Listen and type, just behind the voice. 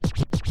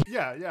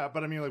Yeah.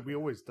 But I mean, like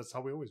that's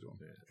how we always do them.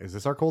 Is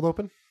this our cold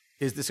open?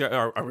 Is this?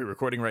 Are we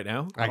recording right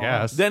now? I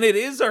guess. Then it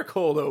is our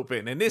cold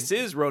open, and this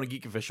is Ronan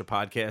Geek Official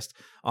Podcast.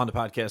 On the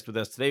podcast with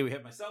us today, we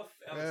have myself,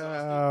 Alex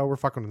Austin. We're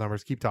fucking with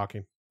numbers. Keep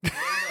talking. Just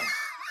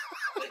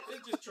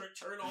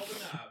turn all the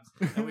knobs.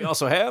 And we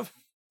also have.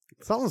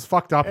 Something's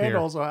fucked up And here.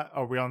 also,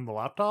 are we on the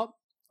laptop?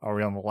 Are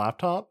we on the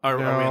laptop? Are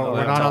we on the No,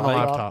 we're not on the mic?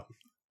 laptop.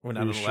 We're not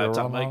Are on you the sure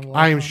laptop, we're on Mike. the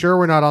I am laptop? sure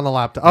we're not on the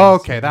laptop. Oh,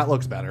 okay, that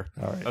looks better.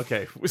 All right.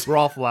 Okay. We're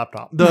off the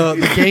laptop.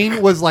 The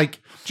game was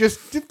like just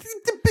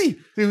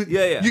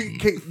Yeah.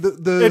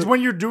 It's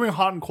when you're doing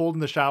hot and cold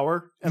in the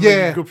shower, and Yeah.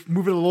 then you go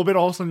move it a little bit,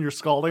 all of a sudden you're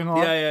scalding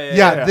hot.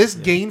 Yeah. This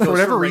game for Goes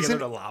whatever from regular reason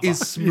to lava. is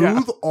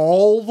smooth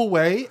all the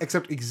way,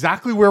 except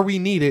exactly where we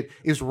need it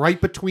is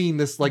right between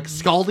this like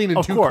scalding and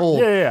Of too course.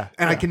 cold. Yeah.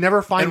 And I can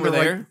never find And we're the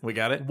there. right. We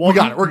got it. We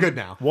got it. We're good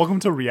now. Welcome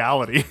to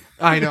reality.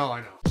 I know.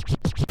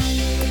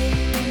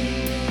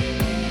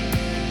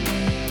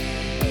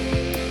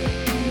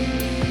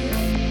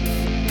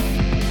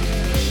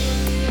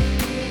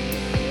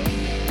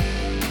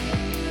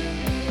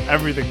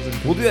 Everything's in.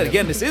 We'll do that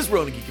again. This is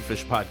Ronan Geek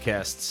Official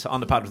Podcast.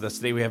 On the pod with us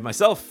today, we have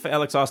myself,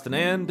 Alex Austin,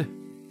 and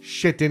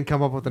Shit, didn't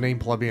come up with the name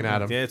Plebeian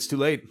Adam. yeah, it's too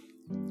late.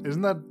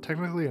 Isn't that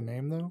technically a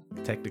name though?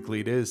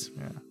 Technically, it is.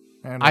 Yeah.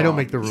 And I don't Rob.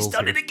 make the He's rules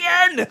done here. it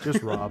again.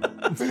 Just Rob.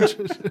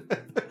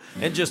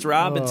 And just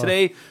Rob. And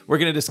today we're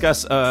going to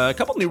discuss a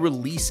couple new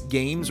release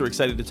games we're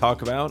excited to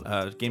talk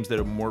about. Games that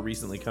have more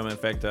recently come. In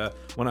fact,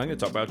 one I'm going to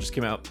talk about just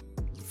came out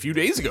a few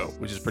days ago,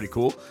 which is pretty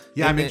cool.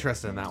 Yeah, And I'm then-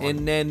 interested in that one.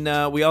 And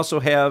then we also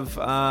have,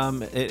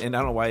 and I don't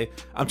know why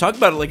I'm talking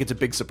about it like it's a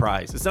big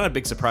surprise. It's not a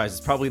big surprise.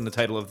 It's probably in the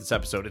title of this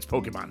episode. It's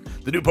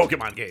Pokemon, the new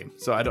Pokemon game.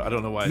 So I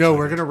don't know why. No,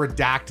 we're gonna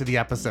redact the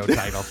episode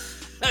title.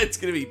 It's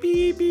gonna be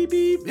beep beep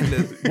beep.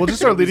 We'll just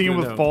start leading in Nobody's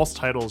with gonna know. false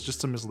titles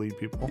just to mislead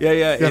people. Yeah,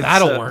 it's,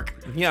 that'll work.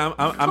 Yeah,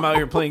 I'm out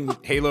here playing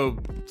Halo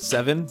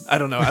 7. I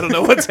don't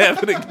know what's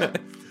happening.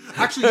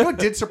 Actually, you know what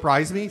did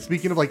surprise me?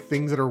 Speaking of like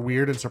things that are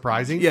weird and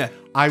surprising. Yeah.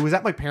 I was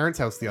at my parents'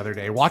 house the other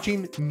day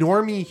watching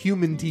Normie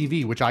Human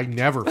TV, which I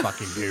never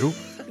fucking do.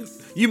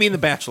 You mean The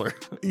Bachelor?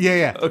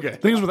 Yeah. Okay.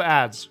 Things with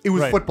ads. It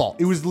was Right. football.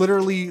 It was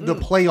literally the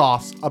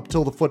playoffs up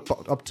till the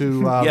football, up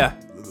to Yeah.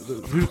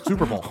 the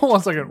Super Bowl. Hold on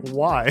a second.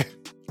 Why?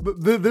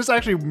 This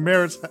actually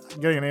merits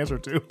getting an answer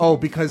to. Oh,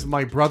 because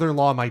my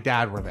brother-in-law and my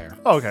dad were there.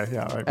 Oh, okay.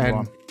 Yeah. All right. Move And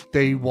on.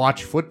 they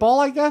watch football,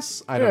 I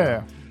guess? I don't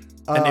Yeah.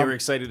 know. And they were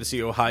excited to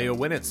see Ohio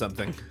win at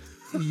something.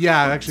 Yeah,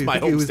 actually, my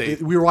it home was.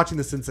 state. We were watching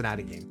the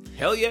Cincinnati game.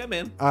 Hell yeah,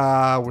 man.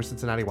 Where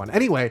Cincinnati won.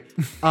 Anyway,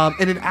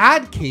 and an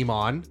ad came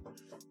on,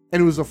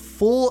 and it was a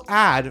full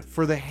ad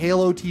for the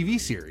Halo TV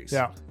series.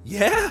 Yeah.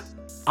 Yeah.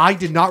 I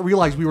did not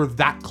realize we were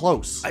that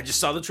close. I just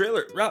saw the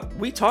trailer. Rob,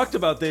 we talked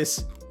about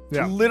this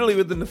Yeah. literally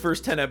within the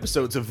first 10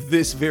 episodes of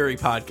this very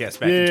podcast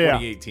back in Yeah.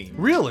 2018.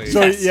 Really?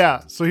 So Yes.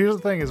 yeah. So here's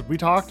the thing: is we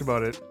talked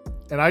about it,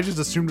 and I just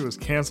assumed it was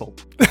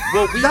canceled.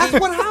 Well, That's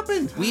what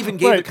happened. we even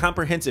gave a Right.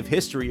 comprehensive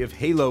history of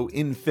Halo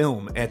in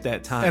film at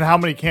that time. And how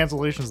many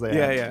cancellations they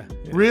had. yeah.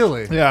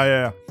 Really?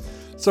 Yeah.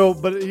 So,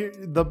 but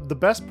the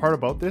best part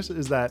about this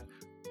is that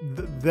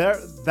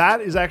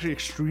that is actually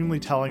extremely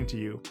telling to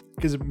you,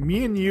 because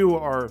me and you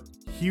are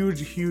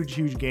huge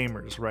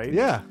gamers, right?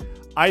 Yeah.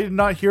 I did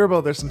not hear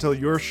about this until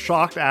your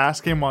shocked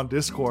ass came on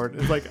Discord.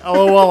 It's like,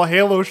 LOL,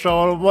 Halo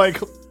show, and I'm like,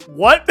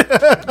 what?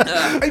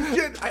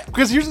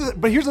 Because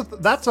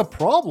that's a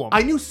problem.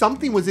 I knew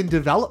something was in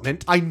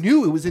development. I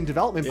knew it was in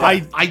development.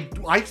 But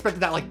I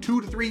expected that like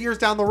 2 to 3 years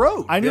down the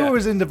road. I knew Yeah. it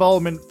was in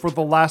development for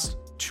the last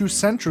 2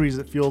 centuries,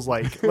 it feels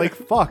like. Like,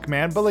 fuck,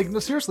 man. But, like, no,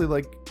 seriously,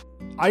 like,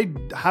 I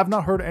have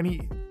not heard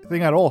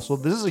anything at all. So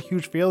this is a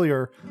huge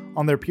failure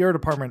on their PR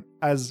department,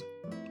 as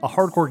a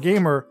hardcore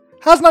gamer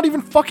has not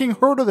even fucking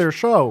heard of their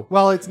show.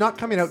 Well, it's not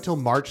coming out till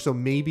March, so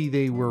maybe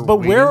they were But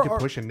waiting where to are-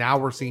 push, and now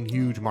we're seeing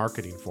huge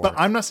marketing for But it.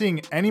 I'm not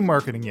seeing any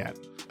marketing yet.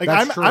 Like,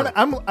 That's true.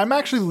 I'm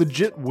actually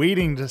legit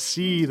waiting to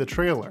see the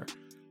trailer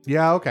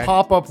Yeah, okay.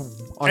 pop up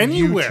On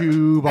anywhere,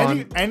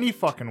 YouTube, any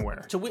fucking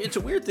where. It's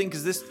a weird thing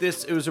because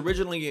this it was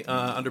originally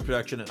under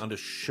production and under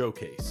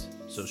Showcase.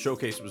 So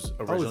Showcase was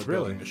originally really?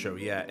 building the show,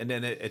 yeah. And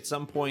then at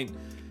some point,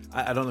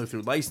 I don't know,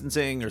 through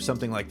licensing or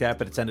something like that,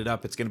 but it's ended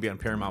up it's going to be on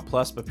Paramount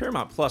Plus. But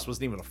Paramount Plus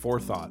wasn't even a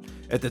forethought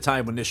at the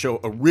time when this show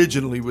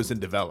originally was in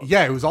development.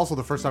 Yeah, it was also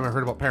the first time I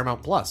heard about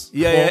Paramount Plus.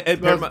 Yeah, Well, and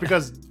that's Paramount-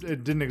 because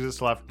it didn't exist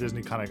till after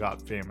Disney kind of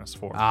got famous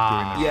for doing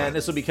Ah. that. yeah, and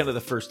this will be kind of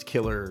the first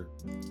killer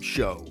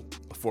show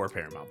for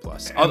Paramount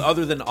Plus,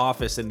 other than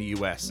Office in the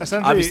U.S.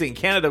 Essentially- Obviously, in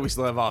Canada, we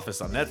still have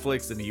Office on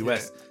Netflix. In the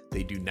U.S.,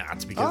 they do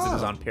not because it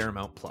is on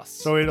Paramount Plus.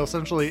 So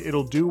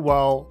it'll do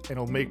well, and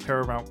it'll make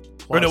Paramount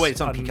Plus. or no, wait,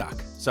 it's on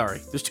Peacock.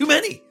 Sorry, there's too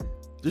many.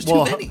 There's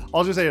Well, too many.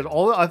 I'll just say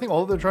I think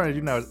all they're trying to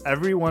do now is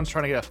everyone's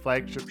trying to get a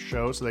flagship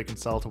show so they can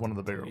sell to one of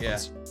the bigger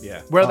ones.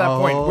 Yeah. We're at that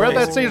point. We're at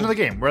that Oh. stage of the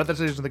game. People are just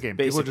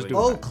Basically.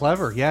 doing Oh, that.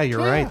 clever. Yeah, you're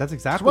right. That's So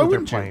exactly why what they're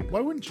wouldn't you? playing. Why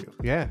wouldn't you?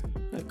 Yeah.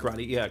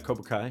 Karate, yeah,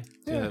 Cobra Kai.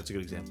 Yeah, Yeah. that's a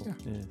good example.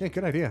 Yeah. Yeah,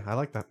 good idea. I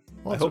like that.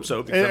 I hope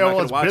so because Well, I'm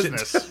not it's going to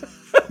watch business.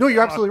 it. No,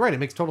 you're absolutely right. It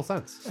makes total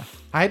sense.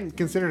 I hadn't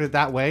considered it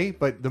that way,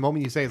 but the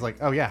moment you say it's like,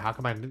 oh yeah, how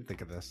come I didn't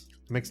think of this?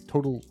 It makes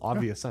total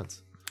obvious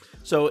sense.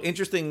 So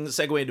interesting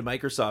segue into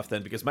Microsoft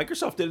then, because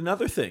Microsoft did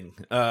another thing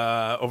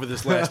over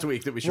this last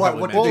week that we should What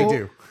probably did mention. they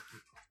do?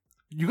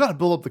 You got to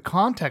build up the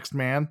context,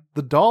 man.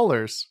 The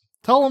dollars.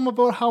 Tell them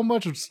about how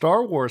much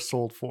Star Wars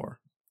sold for.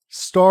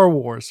 Star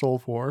Wars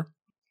sold for.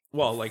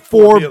 Well, like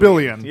 4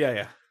 billion.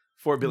 Yeah.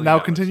 $4 billion. Now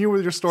continue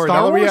with your story. Star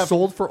now that Wars we have,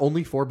 sold for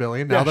only $4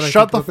 billion. Now yeah, that I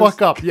shut think the about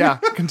fuck this? up. Yeah,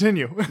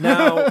 continue.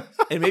 Now,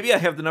 and maybe I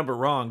have the number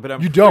wrong, but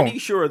I'm You don't. pretty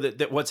sure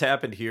that what's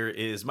happened here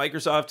is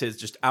Microsoft has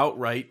just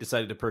outright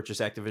decided to purchase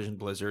Activision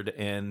Blizzard,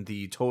 and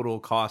the total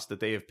cost that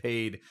they have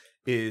paid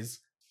is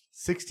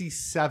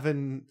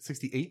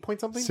 68 point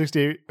something.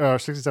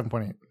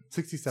 67.8.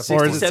 67.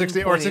 Or is it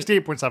 60 or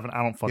 67.8. 68.7?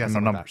 I don't fucking know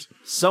something like numbers.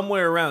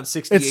 somewhere around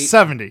 68 It's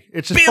 70.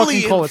 It's just fucking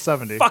billion call it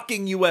 70.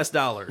 fucking US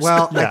dollars.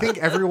 Well, I Yeah. think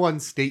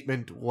everyone's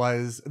statement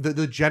was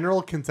the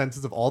general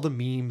consensus of all the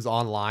memes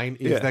online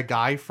is Yeah. that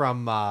guy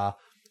from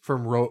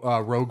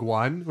Rogue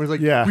One was like,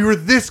 Yeah. we were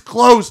this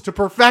close to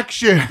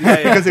perfection yeah.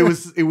 because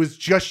it was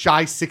just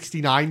shy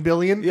 69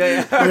 billion.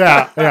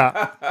 yeah.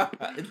 Yeah.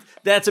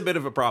 That's a bit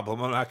of a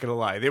problem, I'm not going to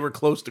lie. They were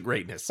close to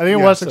greatness. I think it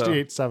Yeah, was so-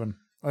 68.7.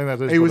 I think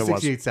that is It what was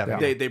 68.7.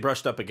 Yeah. They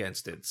brushed up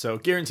against it. So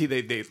guarantee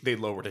they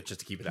lowered it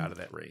just to keep it out of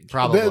that range.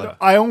 Probably.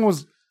 I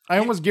almost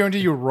guarantee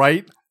you're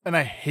right, and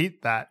I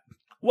hate that.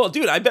 Well,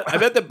 dude, I bet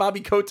that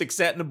Bobby Kotick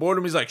sat in the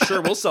boardroom. He's like,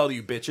 "Sure, we'll sell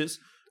you bitches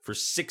for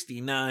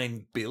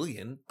 $69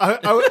 billion." I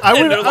And would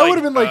they're I would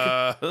have been like,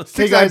 uh,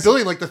 69 guys-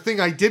 billion, like the thing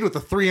I did with the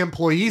 3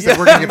 employees that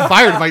were going to get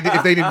fired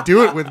if they didn't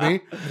do it with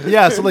me.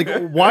 yeah. So like,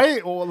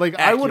 why? Like,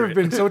 I would have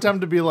Accurate. been so tempted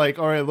to be like,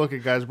 all right, look, it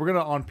guys, we're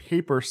gonna on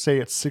paper say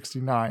it's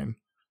 69.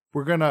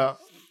 We're gonna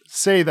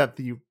say that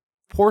the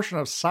portion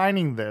of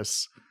signing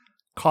this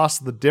costs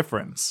the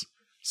difference.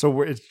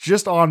 So it's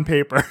just on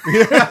paper.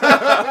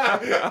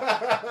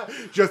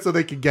 Just so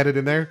they could get it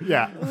in there.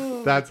 Yeah.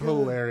 That's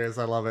hilarious.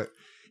 I love it.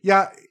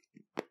 Yeah.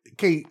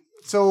 Okay.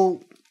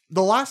 So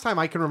the last time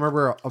I can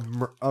remember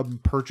a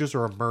purchase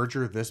or a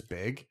merger this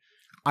big,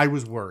 I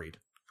was worried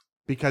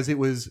because it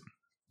was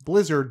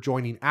Blizzard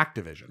joining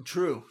Activision.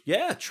 True.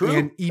 Yeah, true.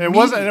 And It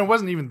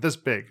wasn't even this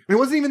big. It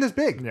wasn't even this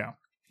big. Yeah.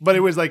 But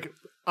it was like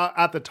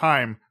at the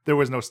time there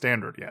was no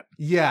standard yet.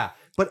 Yeah.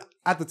 But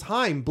at the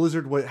time,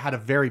 Blizzard had a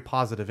very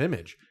positive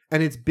image.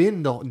 And it's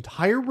been the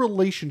entire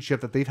relationship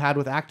that they've had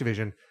with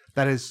Activision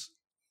that has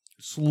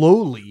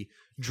slowly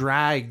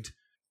dragged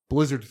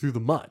Blizzard through the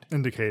mud.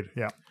 Indicate.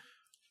 Yeah.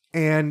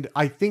 And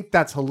I think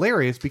that's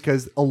hilarious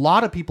because a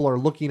lot of people are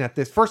looking at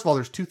this. First of all,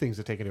 there's 2 things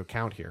to take into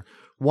account here.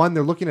 One,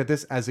 they're looking at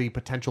this as a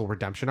potential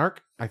redemption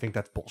arc. I think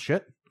that's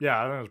bullshit. Yeah,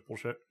 I think that's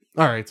bullshit.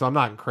 All right, so I'm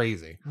not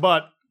crazy.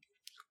 But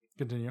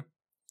continue.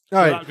 All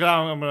right. 'Cause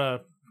I'm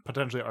gonna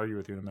potentially argue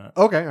with you in a minute.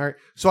 Okay, all right.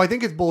 So I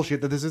think it's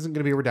bullshit that this isn't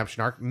going to be a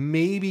redemption arc.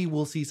 Maybe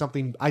we'll see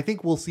something. I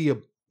think we'll see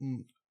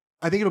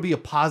I think it'll be a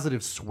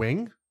positive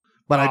swing,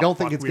 but I don't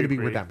think fuck, it's we going to be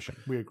agree. redemption.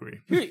 We agree.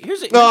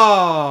 Here's a,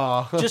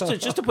 Oh,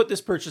 just to put this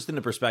purchase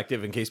into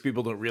perspective, in case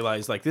people don't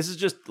realize, like, this is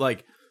just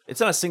like, it's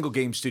not a single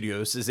game studio.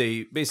 This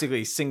is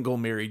basically a single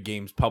married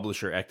games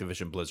publisher,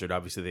 Activision Blizzard.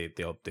 Obviously,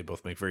 they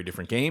both make very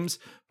different games,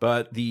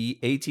 but the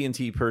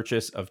AT&T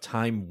purchase of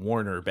Time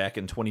Warner back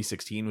in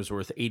 2016 was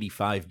worth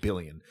 $85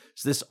 billion.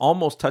 So this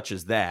almost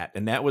touches that,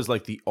 and that was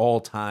like the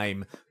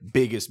all-time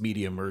biggest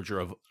media merger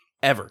of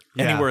ever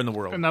anywhere in the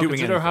world. And now doing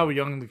consider anything. how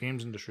young the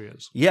games industry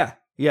is. Yeah.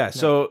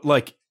 So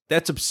like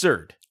that's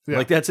absurd. Yeah.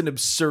 Like that's an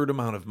absurd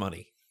amount of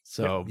money.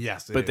 So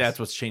Yes, it but is. that's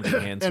what's changing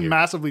hands And here.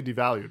 massively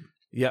devalued.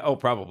 Yeah. Oh,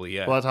 probably.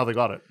 Yeah. Well, that's how they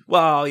got it.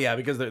 Well, yeah,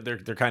 because they're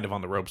kind of on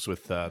the ropes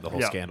with the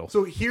whole Yeah. scandal.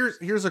 so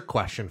here's a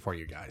question for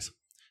you guys.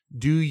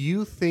 Do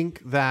you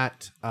think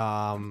that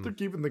They're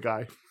keeping the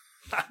guy.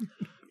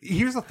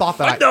 here's a thought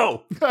that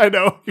no, I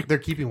know. they're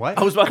keeping what?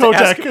 I was about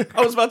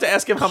to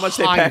ask him how much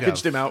they Kind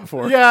packaged of. him out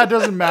for. Yeah, it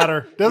doesn't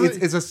matter.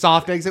 Doesn't It's a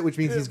soft exit, which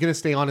means he's going to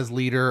stay on as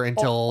leader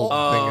until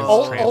thing is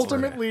ul-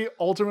 transferred.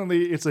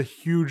 ultimately, it's a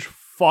huge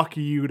fuck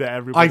you to I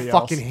everybody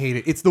else. fucking hate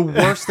it. It's the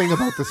worst thing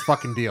about this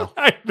fucking deal.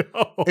 I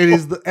know. It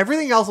is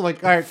everything else. I'm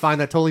like, all right, fine,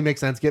 that totally makes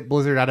sense. Get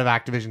Blizzard out of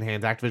Activision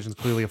hands. Activision's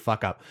clearly a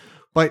fuck up,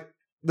 but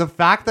the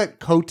fact that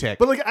Kotick,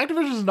 But like,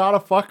 Activision is not a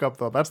fuck up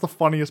though. That's the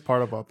funniest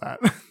part about that.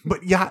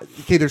 but yeah,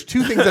 okay. There's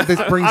 2 things that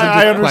this brings into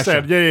I question.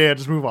 understand. Yeah.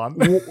 Just move on.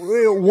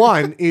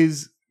 One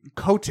is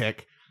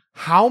Kotick.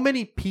 How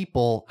many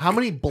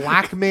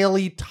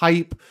blackmail-y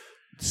type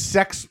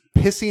sex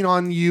pissing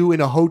on you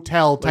in a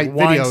hotel type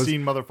Like videos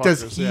Weinstein motherfuckers,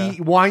 does he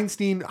yeah.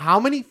 Weinstein? How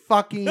many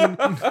fucking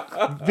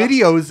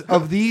videos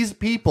of these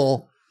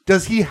people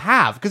does he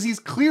have? Because he's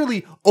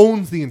clearly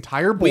owns the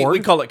entire board. We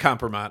call it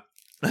compromat.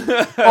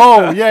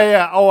 Oh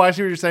yeah. Oh, I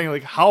see what you're saying.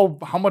 Like, how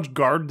much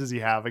guard does he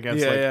have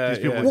against these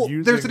people? yeah. Well,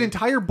 using... there's an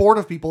entire board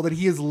of people that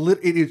he is.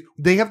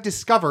 They have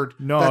discovered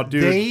that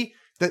dude.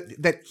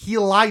 that he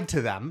lied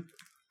to them,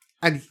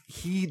 and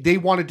they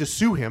wanted to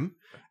sue him,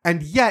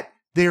 and yet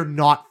they're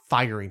not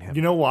firing him.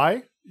 You know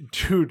why,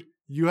 dude?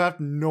 You have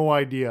no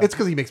idea. It's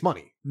because he makes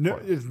money. No,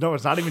 it's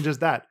not even just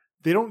that.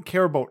 They don't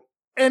care about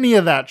any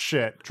of that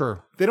shit. True.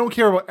 They don't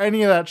care about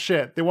any of that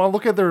shit. They want to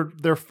look at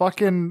their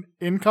fucking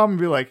income and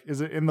be like,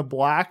 is it in the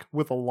black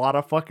with a lot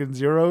of fucking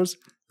zeros?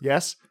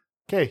 Yes.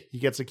 Okay, he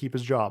gets to keep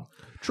his job.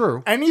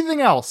 True.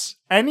 Anything else,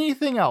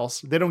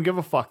 they don't give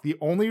a fuck. The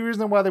only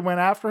reason why they went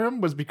after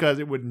him was because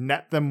it would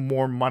net them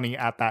more money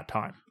at that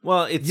time.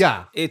 Well, it's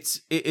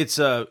Otherwise,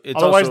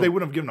 also, they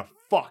wouldn't have given a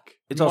fuck.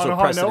 It's You also wanna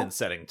know how I know? precedent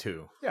setting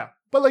too. Yeah,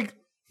 but like,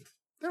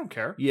 they don't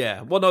care.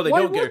 Yeah. Well, no, they Why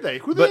don't would care. they?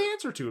 Who do But- they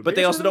answer to? But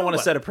they also don't want to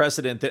set. set a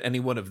precedent that any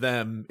one of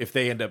them, if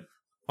they end up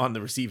on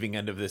the receiving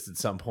end of this at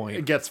some point,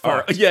 It gets are-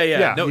 fucked. Yeah.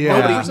 Yeah. No, Yeah.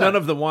 nobody, none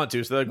of them want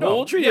to. So they're like, No. well,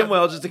 we'll treat Yeah. him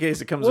well just in case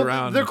it comes Well,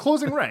 around. they're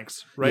closing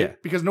ranks, right? Yeah.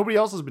 Because nobody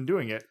else has been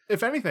doing it.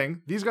 If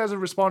anything, these guys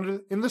have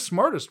responded in the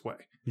smartest way.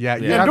 Yeah,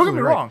 Yeah. you're And don't get me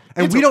absolutely right. wrong.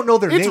 And It's- we don't know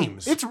their it's,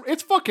 names.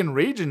 It's fucking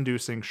rage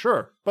inducing,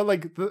 sure. But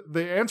like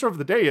the answer of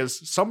the day is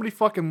somebody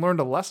fucking learned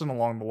a lesson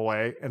along the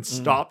way and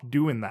stopped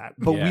doing that.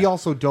 but Yeah. we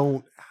also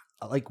don't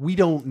we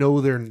don't know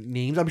their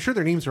names. I'm sure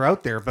their names are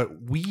out there, but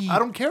I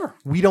don't care.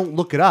 we don't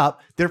look it up.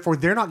 Therefore,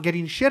 they're not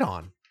getting shit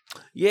on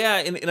Yeah,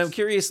 and I'm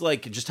curious,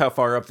 like, just how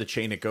far up the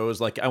chain it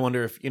goes. Like, I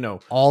wonder if,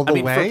 all the I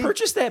mean, way. for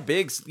purchase that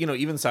big,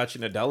 even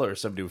Satya Nadella or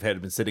somebody who had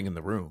been sitting in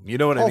the room. You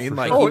know what I Oh, mean? for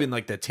Like, sure. even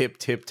like the tip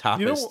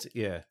toppest.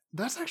 Yeah.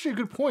 That's actually a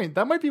good point.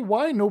 That might be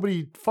why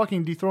nobody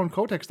fucking dethroned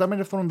Kotex. That might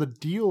have thrown the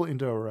deal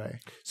into array.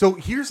 So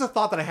here's a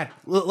thought that I had.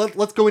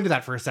 Let's go into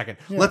that for a second.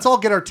 Let's all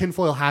get our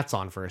tinfoil hats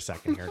on for a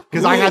second here,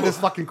 because I had this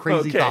fucking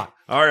crazy Okay. thought.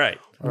 All right.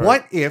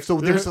 What if?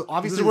 So there's This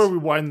obviously is where we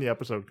widen the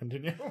episode.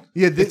 Continue.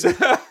 yeah. This,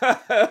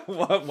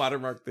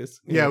 Watermark this.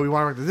 Yeah, we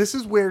want to. This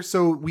is where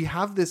we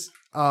have this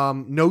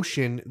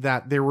notion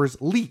that there was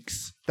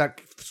leaks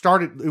that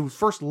started. It was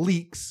first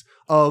leaks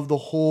of the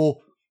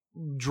whole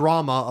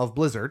drama of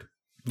Blizzard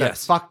that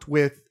Yes.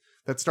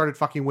 that started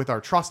fucking with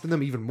our trust in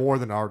them even more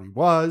than it already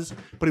was.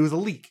 But it was a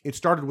leak. It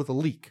started with a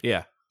leak.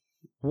 Yeah.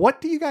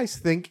 What do you guys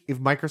think if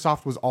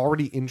Microsoft was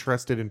already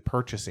interested in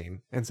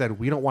purchasing and said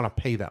we don't want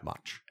to pay that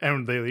much,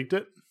 And they leaked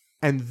it.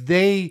 and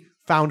they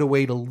found a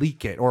way to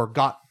leak it or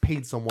got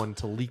paid someone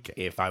to leak it?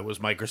 If I was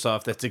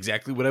Microsoft, that's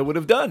exactly what I would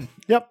have done.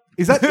 Yep.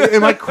 Is that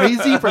am I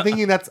crazy for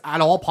thinking that's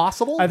at all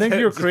possible? I think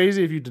you're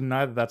crazy if you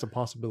deny that that's a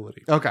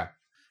possibility. Okay.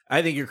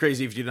 I think you're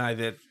crazy if you deny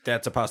that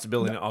that's a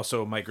possibility. And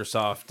also,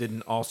 Microsoft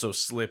didn't also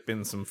slip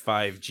in some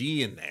 5G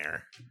in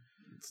there.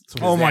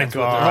 Oh my That's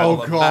what God. they're all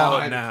Oh, about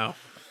God. now.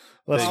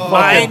 Let's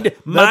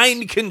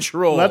Mind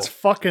control. Let's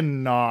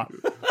fucking not.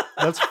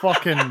 Let's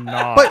fucking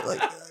not. But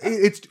like,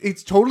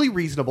 it's totally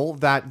reasonable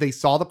that they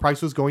saw the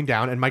price was going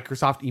down and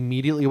Microsoft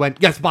immediately went,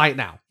 yes, buy it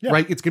now. Yeah.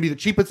 Right? It's going to be the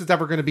cheapest it's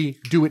ever going to be.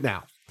 Do it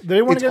now.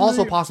 they want It's to get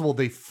also into possible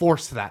they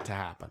forced that to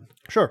happen.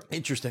 sure.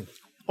 Interesting.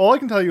 All I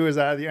can tell you is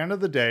that at the end of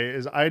the day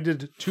is I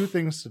did two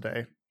things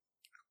today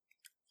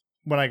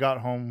when I got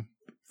home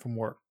from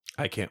work.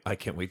 I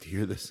can't wait to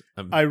hear this.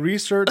 I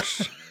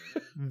researched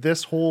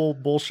this whole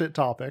bullshit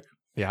topic,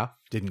 Yeah.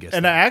 didn't guess.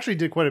 and I that. actually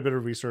did quite a bit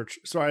of research.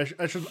 So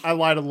I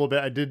lied a little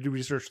bit. I did do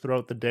research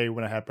throughout the day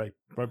when I had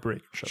my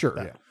break. Shit Sure.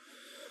 like Yeah. that.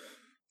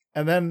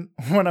 And then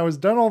when I was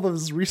done all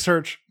this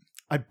research,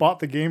 I bought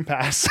the Game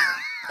Pass.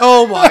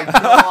 Oh my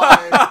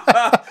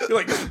God. You're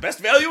like, this is the best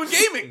value in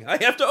gaming.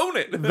 I have to own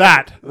it.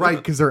 That. Right.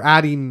 Because they're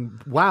adding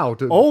WoW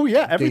to Oh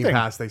yeah, everything. Game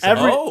Pass, they said.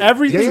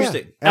 Everything. Yeah,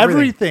 yeah.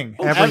 Everything.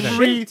 Oh,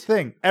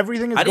 Everything.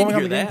 Everything is I didn't going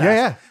on hear the Game that. Pass. Yeah,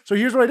 yeah. So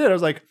here's what I did. I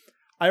was like,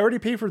 I already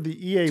paid for the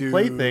EA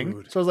Play thing.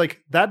 Dude. So I was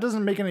like, that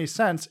doesn't make any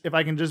sense if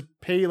I can just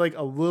pay like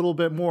a little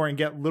bit more and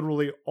get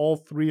literally all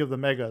three of the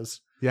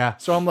megas. Yeah.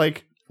 So I'm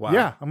like, Wow.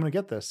 yeah, I'm going to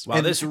get this. Wow,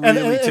 And- this and-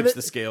 really and tips it-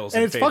 the scales.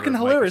 And in it's favor fucking of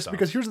hilarious Microsoft.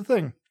 because here's the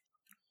thing.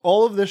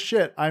 All of this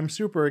shit I'm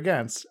super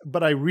against,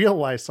 but I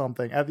realized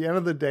something. At the end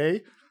of the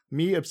day,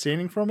 me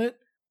abstaining from it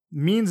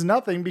means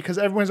nothing because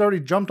everyone's already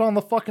jumped on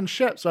the fucking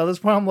ship. So at this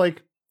point, I'm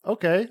like,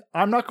 okay,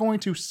 I'm not going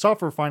to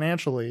suffer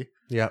financially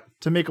Yeah.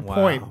 to make a Wow.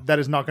 point that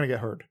is not going to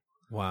get heard.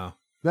 Wow.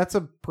 That's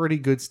a pretty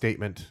good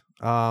statement.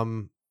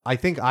 I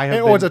think I have.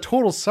 And, been- it's a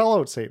total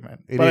sellout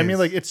statement. It But I mean, is.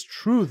 like, it's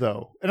true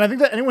though. And I think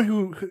that anyone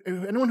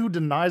who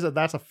denies that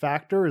that's a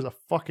factor is a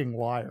fucking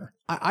liar.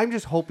 I'm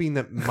just hoping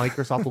that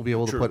Microsoft will be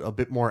able to True. put a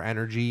bit more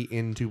energy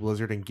into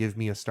Blizzard and give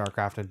me a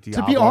StarCraft and be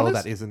Diablo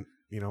honest- that isn't,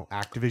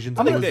 Activision's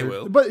I think they Blizzard.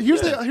 will. But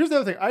here's the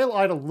other thing. I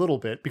lied a little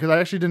bit because I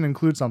actually didn't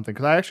include something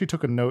because I actually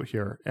took a note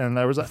here and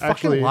I was Fucking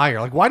actually liar.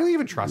 Like, why do they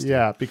even trust you?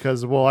 yeah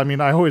because I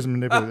mean I always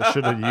manipulate the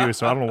shit out of you,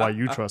 so I don't know why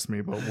you trust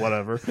me, but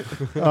whatever.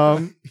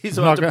 He's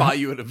I'm about not to gonna- buy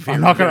you at a very,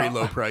 not gonna- very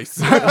low price.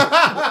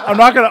 I'm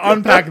not going to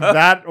unpack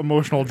that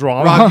emotional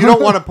drama. Rob, you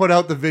don't want to put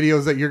out the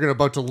videos that you're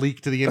about to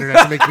leak to the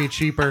internet to make me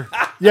cheaper.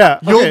 Yeah,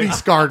 You'll okay. be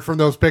scarred from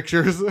those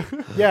pictures.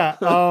 Yeah.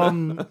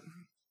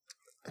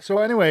 So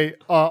anyway,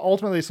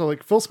 ultimately, so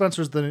like Phil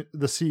Spencer's the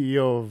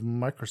CEO of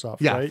Microsoft,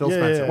 Yeah, right? Phil Yeah,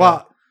 Spencer. yeah,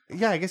 Well,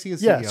 yeah, I guess he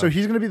is yeah. CEO. So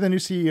he's going to be the new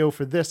CEO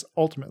for this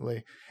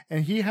ultimately,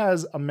 and he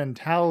has a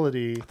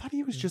mentality. I thought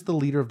he was just the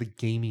leader of the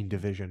gaming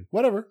division.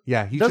 Whatever.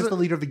 Yeah, he's Doesn't- just the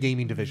leader of the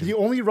gaming division. The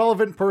only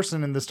relevant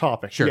person in this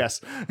topic. Sure. Yes.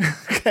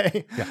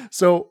 Okay. Yeah.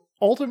 So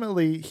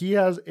ultimately, he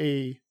has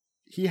a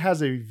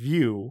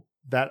view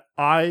that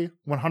I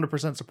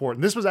 100% support,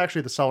 and this was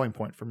actually the selling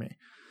point for me.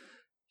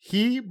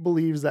 He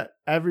believes that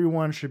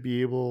everyone should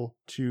be able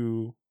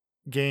to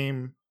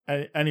game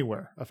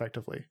anywhere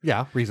effectively,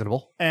 Yeah,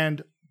 reasonable.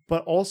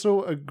 but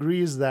also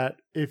agrees that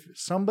if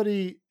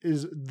somebody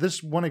is,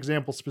 this one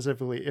example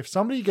specifically, if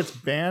somebody gets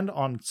banned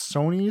on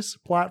Sony's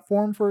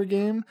platform for a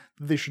game,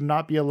 they should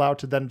not be allowed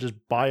to then just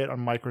buy it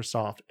on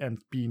Microsoft and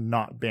be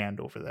not banned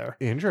over there.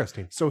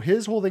 Interesting. So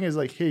his whole thing is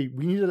like, hey,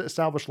 we need to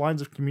establish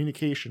lines of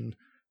communication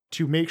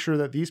to make sure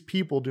that these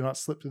people do not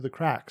slip through the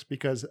cracks,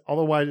 because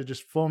otherwise it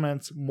just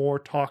foments more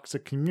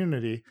toxic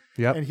community.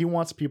 Yep. And he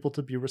wants people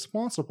to be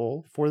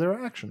responsible for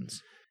their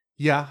actions.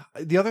 Yeah.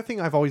 The other thing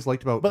I've always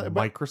liked about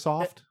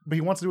Microsoft. But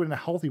he wants to do it in a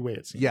healthy way,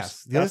 it seems.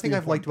 Yes. The other thing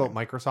I've liked about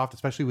Microsoft,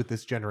 especially with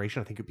this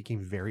generation, I think it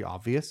became very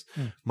obvious.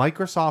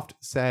 Microsoft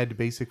said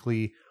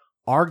basically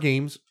our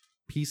games,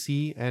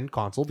 PC and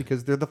console,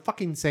 because they're the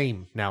fucking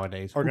same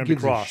nowadays. Are Who going to be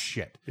gives a cross.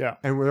 shit? Yeah.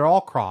 And they're all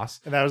cross.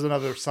 And that was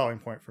another selling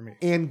point for me.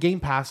 And Game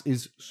Pass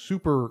is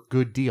super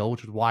good deal,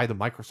 which is why the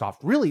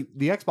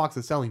Xbox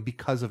is selling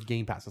because of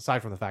Game Pass,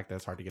 aside from the fact that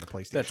it's hard to get a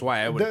PlayStation. That's why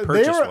I would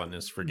purchase one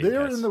is for Game Pass.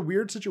 They're in the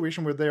weird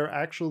situation where they're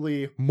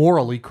actually...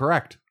 morally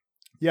correct.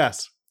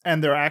 Yes.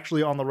 And they're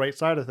actually on the right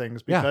side of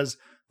things because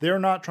they're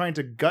not trying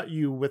to gut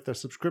you with a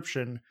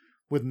subscription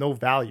with no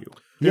value.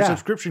 Their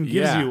subscription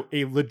gives you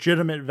a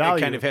legitimate value.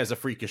 It kind of has a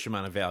freakish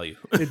amount of value.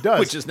 It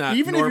does. Which is not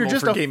even normal if you're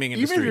just for gaming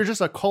industry. Even if you're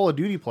just a Call of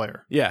Duty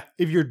player. Yeah.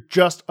 If you're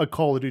just a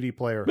Call of Duty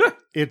player,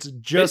 it's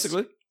just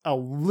basically a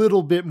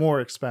little bit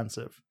more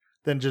expensive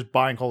than just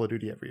buying Call of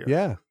Duty every year.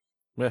 Yeah.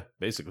 Yeah,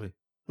 basically.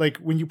 Like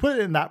when you put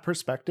it in that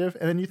perspective,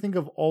 and then you think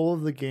of all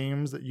of the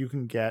games that you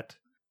can get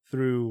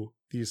through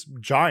these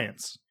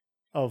giants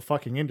of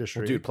fucking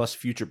industry. Well, dude, plus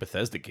future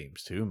Bethesda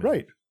games too, man.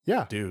 Right.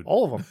 Yeah. Dude.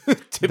 All of them.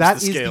 That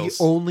is the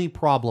only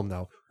problem,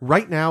 though.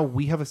 Right now,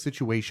 we have a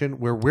situation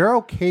where we're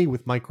okay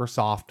with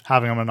Microsoft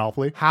having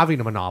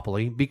a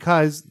monopoly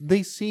because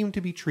they seem to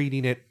be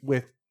treating it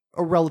with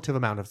a relative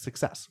amount of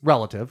success.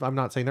 Relative. I'm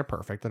not saying they're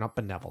perfect. They're not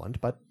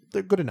benevolent, but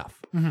they're good enough.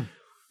 Mm-hmm.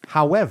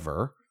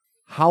 However,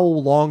 how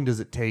long does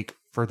it take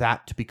for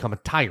that to become a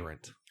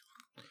tyrant?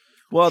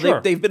 Well,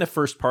 Sure. they've been a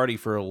first party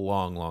for a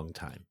long, long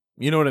time.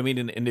 You know what I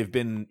mean? And they've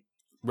been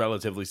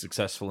relatively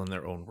successful in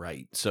their own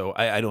right. So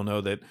I don't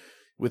know that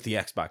with the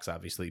Xbox,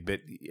 obviously, but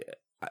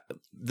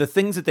the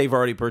things that they've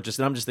already purchased,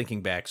 and I'm just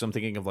thinking back. So I'm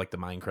thinking of like the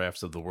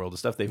Minecrafts of the world and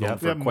stuff they've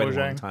owned for quite a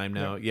long time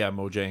now. Yeah,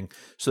 Mojang.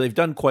 So they've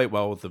done quite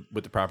well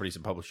with the properties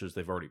and publishers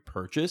they've already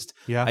purchased.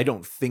 Yeah. I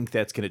don't think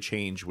that's going to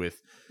change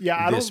with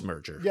this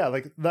merger. Yeah,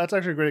 like that's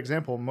actually a great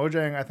example.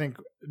 Mojang, I think,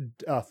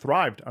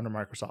 thrived under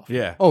Microsoft.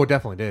 Yeah. Oh, it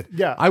definitely did.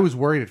 Yeah. I was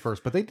worried at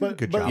first, but they did a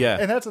good job. Yeah.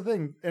 And that's the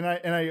thing. And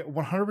I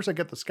 100%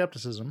 get the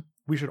skepticism.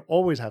 We should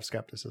always have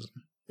skepticism.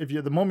 If you,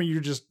 the moment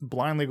you just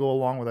blindly go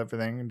along with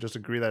everything and just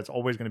agree that it's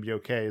always going to be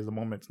okay, is the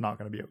moment it's not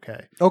going to be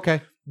okay.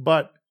 Okay.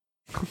 But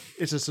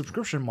it's a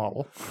subscription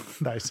model.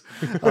 Nice.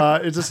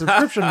 It's a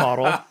subscription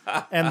model.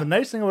 And the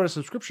nice thing about a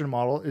subscription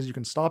model is you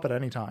can stop at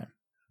any time.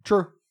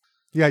 True.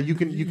 Yeah, you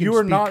can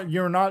You're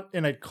not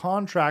in a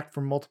contract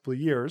for multiple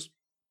years.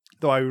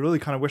 Though I really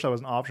kind of wish that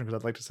was an option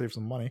because I'd like to save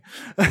some money.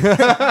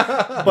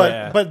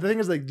 But the thing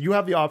is, like, you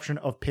have the option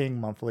of paying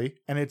monthly,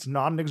 and it's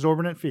not an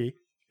exorbitant fee.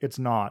 It's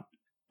not.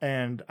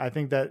 And I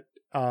think that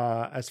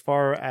as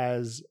far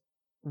as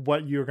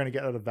what you're going to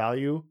get out of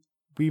value,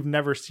 we've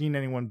never seen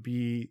anyone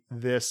be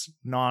this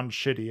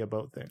non-shitty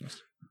about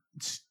things.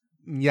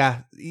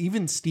 Yeah,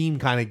 even Steam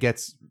kind of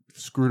gets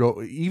screwed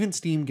over. Even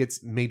Steam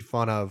gets made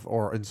fun of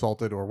or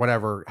insulted or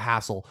whatever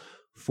hassle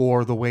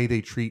for the way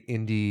they treat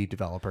indie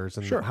developers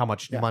and how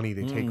much money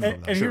they take from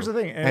them. And here's the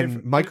thing.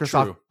 And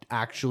Microsoft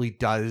actually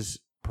does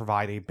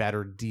provide a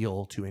better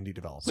deal to indie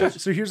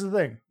developers. So here's the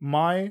thing.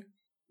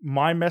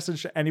 My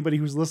message to anybody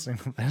who's listening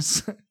to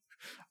this,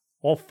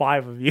 all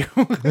 5 of you,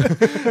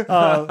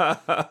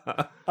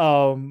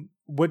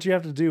 what you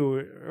have to do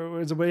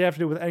is what you have to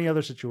do with any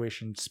other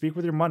situation. Speak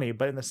with your money,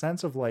 but in the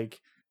sense of, like,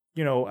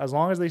 you know, as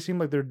long as they seem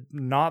like they're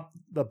not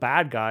the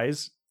bad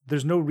guys,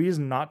 there's no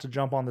reason not to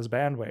jump on this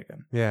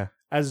bandwagon. Yeah.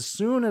 As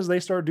soon as they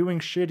start doing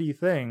shitty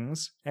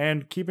things,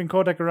 and keeping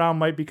Kotick around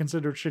might be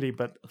considered shitty,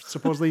 but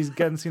supposedly he's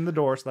getting seen the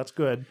door, so that's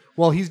good.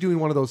 Well, he's doing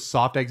one of those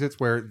soft exits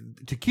where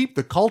to keep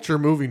the culture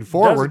moving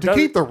forward, to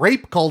keep the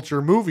rape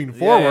culture moving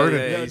forward,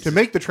 and to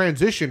make the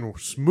transition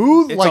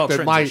smooth,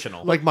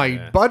 like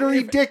my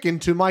buttery dick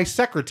into my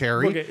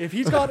secretary. Look,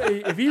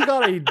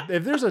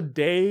 if there's a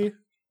day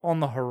on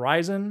the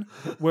horizon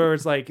where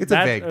it's like it's a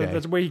vague day.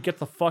 That's where he gets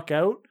the fuck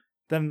out,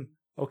 then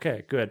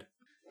okay, good.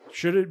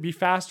 Should it be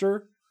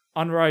faster?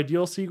 Under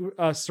ideal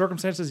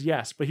circumstances,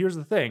 yes. But here's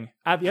the thing.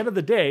 At the end of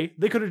the day,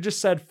 they could have just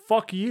said,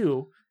 fuck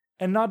you,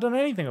 and not done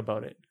anything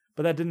about it.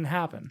 But that didn't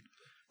happen.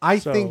 I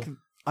think,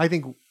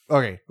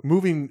 okay,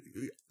 moving.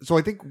 So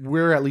I think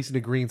we're at least in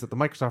agreement that the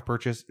Microsoft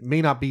purchase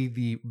may not be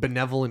the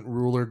benevolent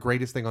ruler,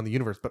 greatest thing on the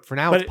universe, but for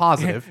now it's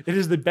positive. It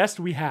is the best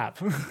we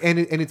have. and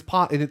it's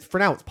for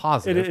now it's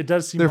positive. It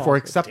does seem therefore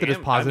positive. accept it as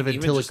positive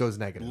until it goes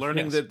negative.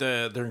 Learning that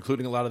they're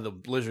including a lot of the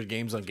Blizzard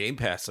games on Game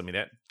Pass. I mean,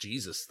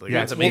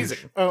 that's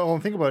amazing. Well,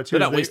 think about it too.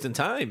 They're not wasting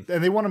time,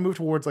 and they want to move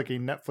towards like a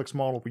Netflix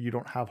model where you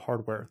don't have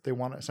hardware. They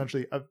want to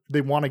essentially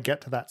they want to get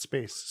to that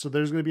space. So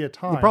there's going to be a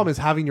time. The problem is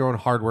having your own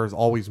hardware is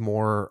always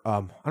more. I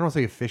don't want to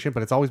say efficient,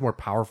 but it's always more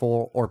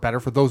powerful or better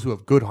for those who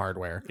have good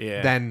hardware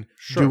Yeah. than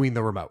Sure. doing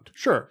the remote.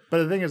 Sure, but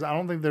the thing is, I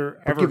don't think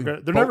they're ever.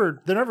 giving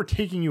They're never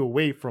taking you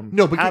away from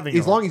No, but having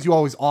as a long as you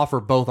always offer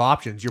both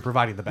options, you're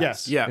providing the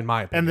best. Yes. Yeah. in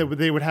my and opinion.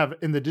 they would have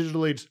in the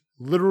digital age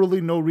literally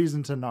no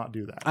reason to not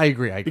do that I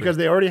agree. because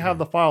they already have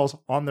the files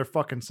on their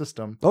fucking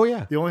system. Oh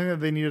yeah. The only thing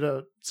that they need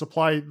to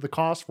supply the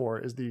cost for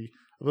is the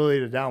ability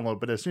to download.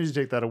 But as soon as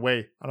you take that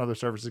away, another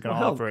service is going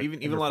to offer it. even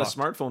and a you're lot fucked.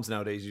 of smartphones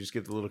nowadays, you just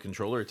get the little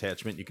controller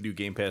attachment. You can do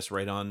Game Pass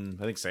right on.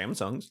 I think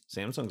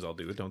Samsung's all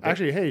do it, don't they?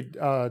 Actually, hey,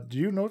 do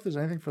you know if there's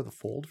anything for the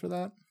Fold for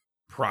that?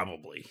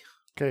 probably.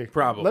 Okay,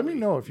 Probably. Let me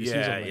know if you see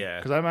Yeah, something. yeah.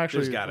 Because I'm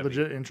actually There's gotta be.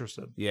 legit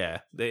interested. Yeah,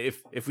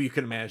 if you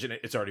can imagine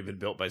it, it's already been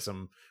built by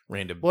some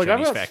random Well, like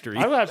Chinese I've factory.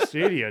 got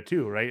Stadia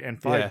too, right? And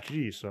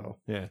 5G. So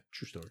Yeah,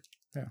 true story.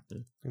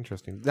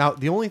 Interesting. Now,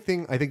 the only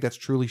thing I think that's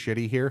truly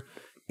shitty here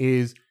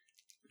is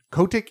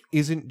Kotick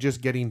isn't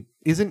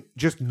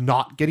just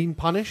not getting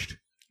punished.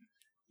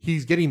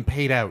 He's getting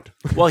paid out.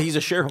 Well, he's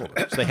a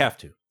shareholder, so they have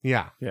to.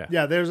 Yeah.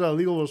 yeah, there's a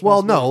legal Well,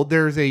 responsibility. no,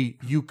 there's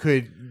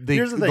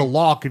Here's the the thing.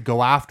 law could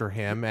go after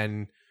him,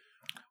 and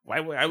Why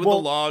would Well-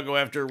 the law go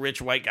after a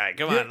rich white guy?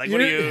 Come on, like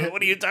what are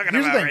you talking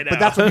Here's the about thing, right now? but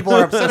that's what people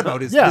are upset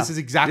about. Is Yeah. this is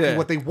exactly Yeah.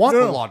 what they want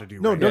No, the law to do?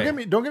 No, right don't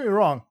now. get me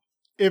wrong.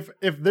 If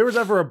there was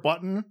ever a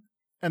button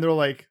and they're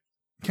like,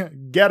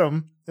 get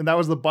him, and that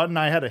was the button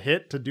I had to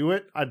hit to do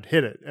it, I'd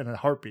hit it in a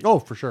heartbeat. Oh,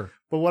 for sure.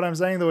 But what I'm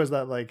saying though is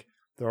that like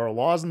there are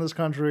laws in this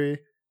country.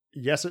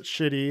 Yes, it's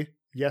shitty.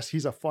 Yes,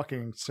 he's a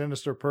fucking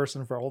sinister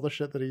person for all the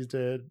shit that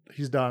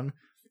he's done.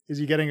 Is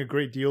he getting a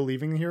great deal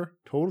leaving here?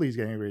 Totally, he's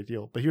getting a great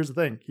deal. But here's the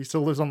thing: he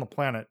still lives on the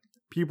planet.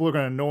 People are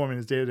going to know him in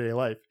his day-to-day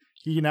life.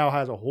 He now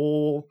has a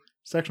whole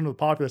section of the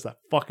populace that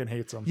fucking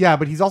hates him. Yeah,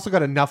 but he's also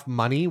got enough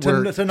money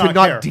To to not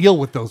not care. deal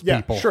with those Yeah,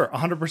 people. sure,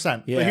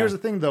 100%. Yeah. But here's the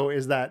thing, though,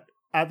 is that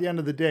at the end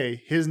of the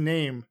day, his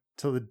name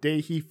till the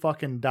day he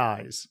fucking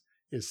dies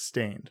is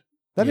stained.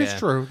 That is Yeah.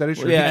 true. That is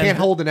true. Yeah, You can't and-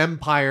 hold an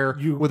empire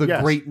with a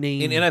yes. great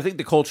name. and I think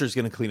the culture is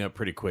going to clean up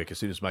pretty quick as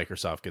soon as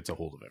Microsoft gets a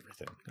hold of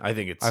everything. I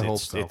think I hope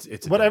so. it's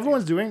a What done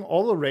everyone's doing,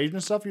 all the rage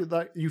and stuff,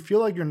 you feel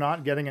like you're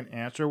not getting an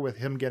answer with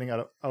him getting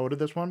out of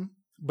this one,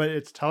 but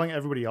it's telling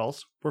everybody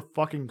else, we're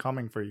fucking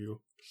coming for you.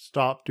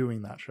 Stop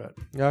doing that shit.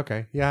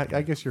 Okay. Yeah,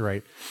 I guess you're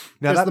right.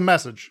 Now That's that, the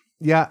message.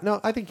 yeah,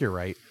 no, I think you're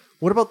right.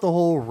 What about the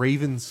whole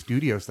Raven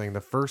Studios thing?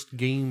 The first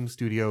game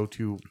studio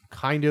to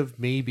kind of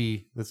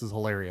maybe, this is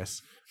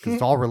hilarious because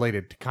it's all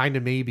related, to kind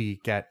of maybe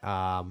get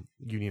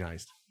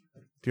unionized.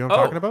 Do you know what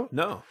I'm talking about?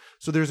 No.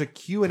 So there's a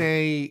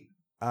Q&A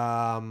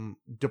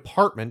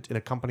department in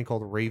a company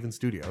called Raven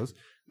Studios,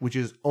 which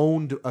is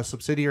a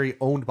subsidiary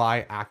owned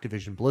by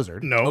Activision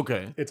Blizzard. No.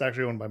 Okay. It's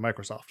actually owned by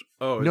Microsoft.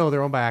 Oh No,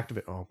 they're owned by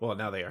Activision. Oh. Well,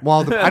 now they are. Well,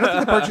 I don't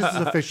think the purchase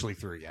is officially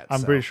through yet. I'm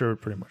so. pretty sure it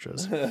pretty much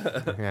is.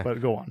 Yeah.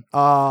 But go on.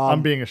 I'm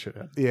Um, being a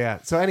shithead. yeah.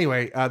 So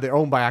anyway, they're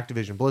owned by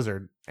Activision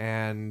Blizzard,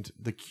 and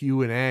the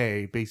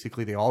Q&A,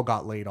 basically they all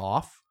got laid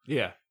off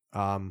Yeah.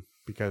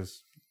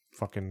 because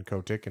fucking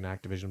Kotick and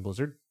Activision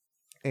Blizzard.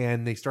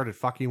 And they started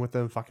fucking with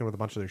a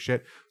bunch of their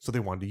shit. So they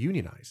wanted to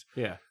unionize.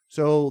 Yeah.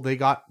 So they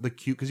got the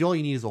Q, because all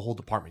you need is a whole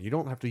department. You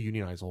don't have to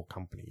unionize the whole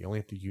company. You only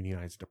have to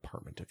unionize a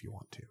department if you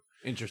want to.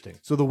 Interesting.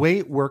 So the way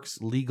it works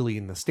legally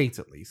in the States,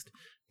 at least,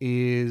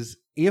 is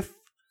if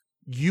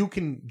you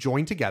can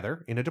join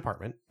together in a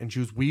department and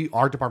choose,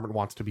 our department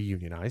wants to be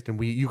unionized,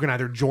 and you can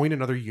either join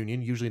another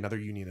union. Usually another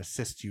union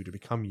assists you to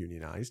become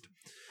unionized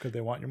Because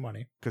they want your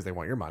money. because they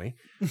want your money.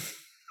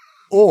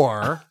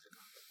 Or,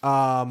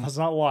 That's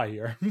not why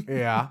here.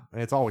 yeah,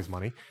 it's always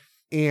money.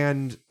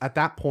 And at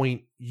that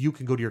point, you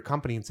can go to your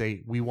company and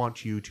say, "We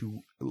want you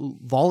to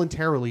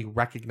voluntarily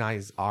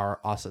recognize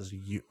us as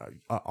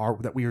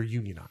that we are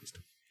unionized."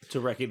 To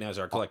recognize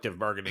our collective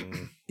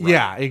bargaining.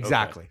 Yeah, right.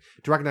 exactly.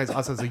 To recognize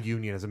us as a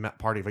union, as a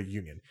party of a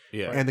union,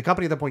 Okay. Yeah. and the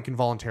company at that point can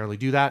voluntarily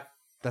do that.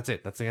 That's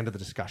it. That's the end of the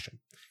discussion.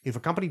 If a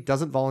company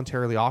doesn't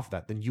voluntarily offer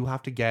that, then you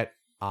have to get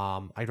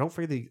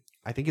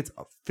I think it's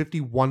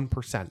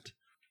 51%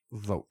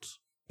 votes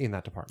in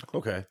that department,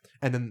 Okay.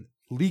 and then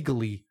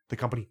legally the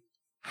company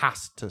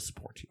has to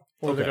support you.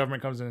 Or the Okay.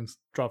 government comes in and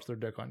drops their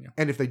dick on you.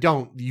 And if they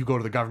don't, you go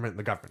to the government, and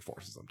the government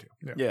forces them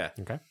to. Yeah.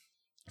 Okay.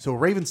 So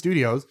Raven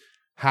Studios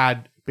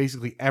had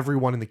basically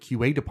everyone in the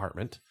QA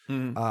department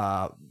Mhm.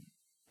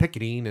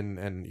 picketing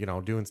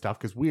and doing stuff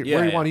because where Yeah,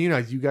 you yeah. want to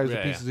unionize, you guys are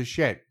Yeah, pieces of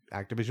shit.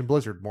 Activision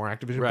Blizzard, more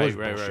Activision Right.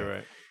 Blizzard bullshit.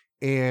 Right.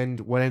 And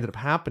what ended up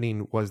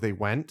happening was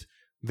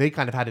they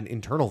kind of had an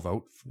internal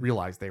vote,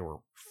 realized they were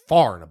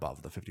far and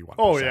above the 51%.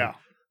 Oh, yeah.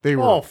 They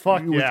were. Oh,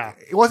 fuck it was- yeah.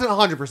 It wasn't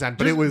 100%,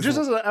 but it was. Just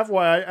as an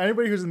FYI,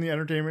 anybody who's in the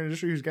entertainment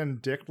industry who's getting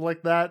dicked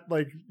like that,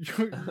 like,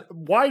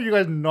 why are you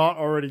guys not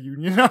already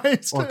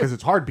unionized? because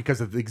it's hard because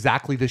of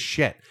exactly this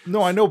shit.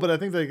 No, I know, but I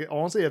think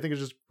honestly, I think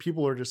it's just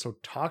people are just so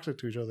toxic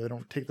to each other. They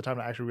don't take the time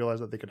to actually realize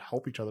that they could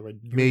help each other. By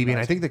Maybe, and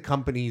I unionizing. think the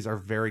companies are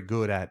very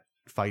good at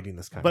fighting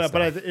this kind But of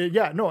stuff. and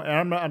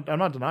I'm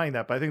not denying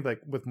that. But I think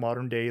like with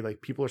modern day,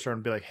 like people are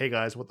starting to be like, hey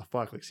guys, what the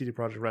fuck? Like CD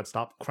Projekt Red,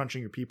 stop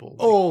crunching your people. Like,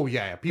 oh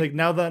yeah, people, like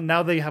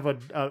now they have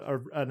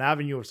an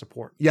avenue of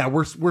support. yeah,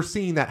 we're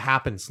seeing that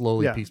happen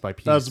slowly, Yeah, piece by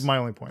piece. That's my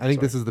only point. I think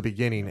Sorry. this is the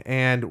beginning.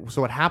 And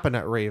so what happened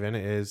at Raven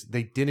is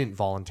they didn't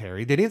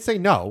voluntarily. They didn't say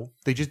no.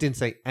 They just didn't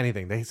say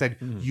anything. They said,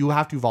 you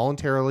have to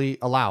voluntarily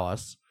allow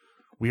us.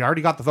 We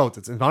already got the votes.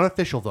 It's not an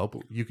official vote,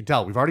 but you can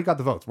tell we've already got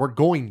the votes. We're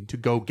going to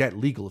go get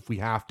legal if we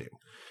have to.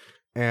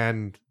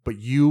 But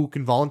you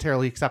can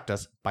voluntarily accept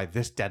us by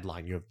this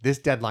deadline. You have this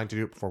deadline to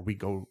do it before we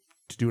go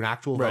to do an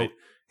actual vote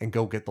and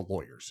go get the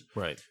lawyers.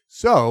 Right.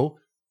 So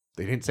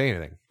they didn't say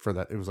anything for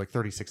that. It was like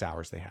 36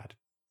 hours they had.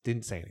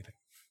 Didn't say anything.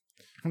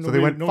 Nobody,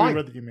 they went, nobody fine.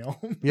 read the email.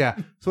 Yeah.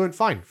 So it went,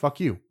 fine. Fuck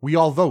you. We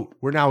all vote.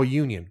 We're now a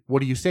union.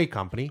 What do you say,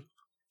 company?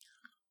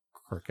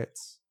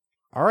 Crickets.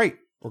 All right.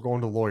 We're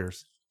going to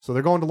lawyers. So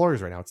they're going to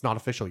lawyers right now. It's not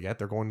official yet.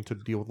 They're going to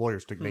deal with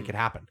lawyers to make it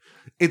happen.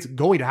 It's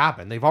going to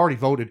happen. They've already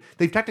voted.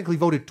 They've technically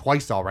voted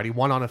twice already,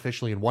 one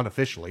unofficially and one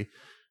officially.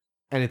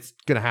 And it's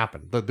going to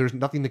happen. There's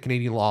nothing the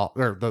Canadian law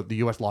or the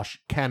U.S. law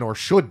can or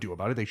should do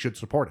about it. They should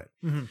support it.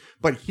 Mm-hmm.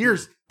 But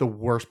here's the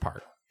worst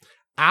part.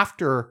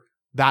 After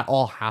that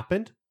all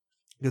happened,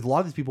 because a lot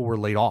of these people were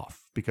laid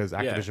off because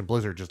Activision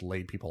Blizzard just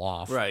laid people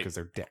off because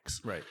they're dicks.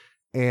 Right.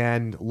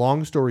 And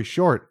long story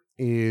short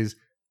is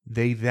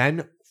they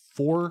then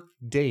 4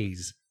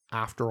 days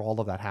after all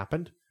of that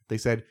happened, they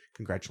said,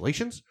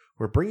 congratulations,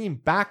 we're bringing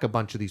back a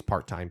bunch of these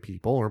part-time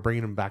people. We're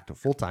bringing them back to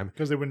full-time.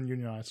 Because they wouldn't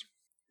unionize.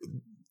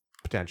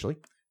 Potentially.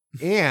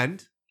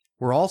 And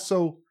we're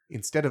also,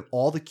 instead of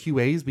all the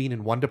QAs being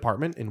in one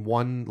department, in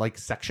one like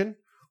section,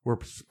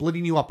 we're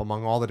splitting you up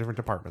among all the different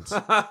departments.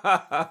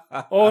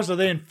 Oh, so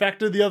they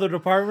infected the other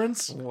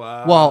departments?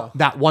 Wow. Well,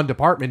 that one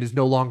department is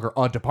no longer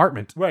a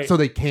department. Right. So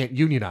they can't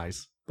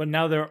unionize. But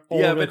now they're all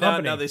yeah, over but the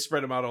company. now they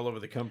spread them out all over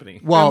the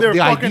company. Well, and they're the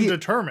fucking idea,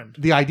 determined.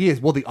 the idea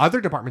is, well, the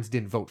other departments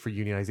didn't vote for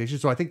unionization,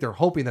 so I think they're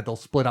hoping that they'll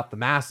split up the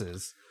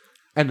masses,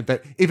 and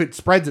that if it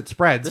spreads, it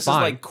spreads. This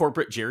fine. is like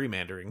corporate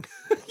gerrymandering.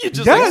 You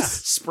just Yes!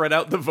 spread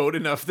out the vote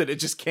enough that it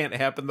just can't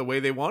happen the way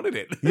they wanted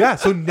it. Yeah,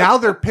 so now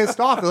they're pissed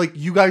off. They're like,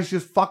 you guys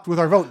just fucked with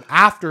our vote.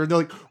 After, and they're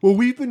like, well,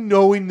 we've been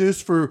planning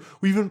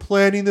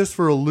this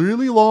for a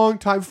really long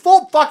time.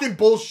 Full fucking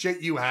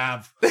bullshit you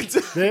have. But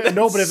if they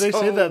so say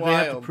that, they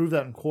have to wild. prove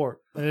that in court.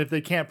 And if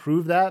they can't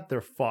prove that,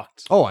 they're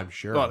fucked. Oh, I'm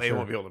sure. Well, I'm they sure.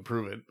 won't be able to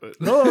prove it.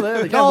 But No,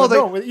 they can't. No,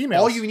 No, with emails.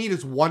 all you need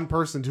is one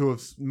person to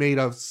have made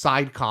a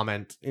side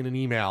comment in an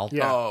email.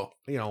 Yeah. Oh,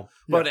 You know,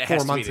 but it 4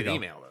 has to be months an ago.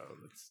 email though.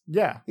 It's-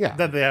 Yeah.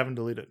 That they haven't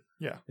deleted.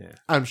 Yeah.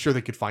 I'm sure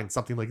they could find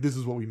something like, this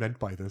is what we meant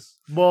by this.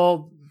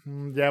 Well,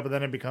 yeah, but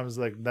then it becomes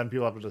like, then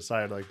people have to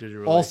decide, like, did you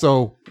really?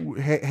 Also,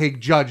 hey,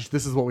 judge,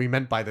 this is what we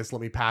meant by this.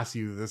 Let me pass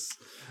you this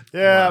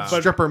yeah, Wow. but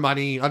stripper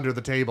money under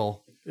the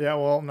table. yeah,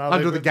 well, now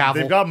Under the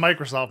gavel. they've got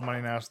Microsoft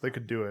money now, so they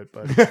could do it.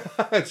 But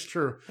That's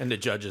true. And the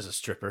judge is a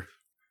stripper.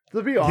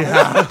 to be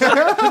honest,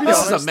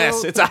 This is a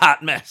mess. though, It's a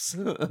hot mess.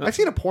 I've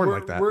seen a porn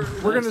like that.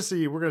 We're gonna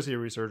see a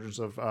resurgence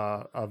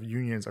of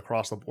unions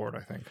across the board. I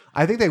think,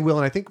 I think they will,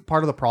 and I think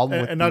part of the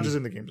problem with and not just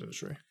in the games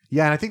industry.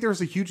 yeah, and I think there was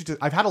a huge.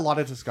 I've had a lot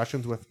of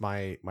discussions with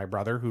my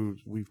brother, who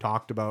we've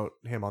talked about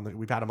him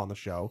we've had him on the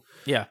show.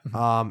 Yeah.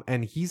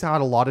 And he's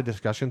had a lot of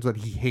discussions that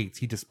he hates.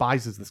 He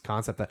despises this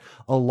concept that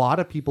a lot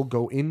of people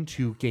go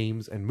into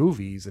games and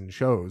movies and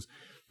shows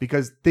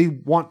because they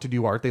want to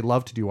do art. They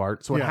love to do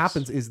art. So what Yes.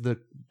 happens is the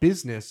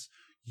business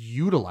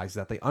utilize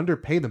that. They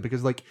underpay them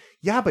because but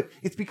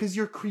it's because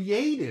you're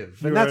creative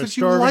and You're that's a what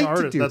you starving like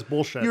artist. to do. That's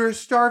bullshit. You're a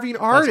starving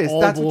artist. all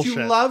That's what you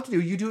bullshit. love to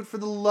do. You do it for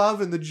the love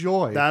and the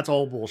joy. That's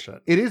all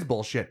bullshit It is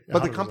bullshit.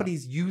 But the 100%.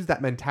 companies use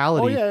that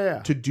mentality yeah.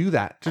 to do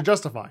that. to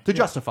justify. To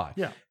justify.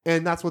 Yeah.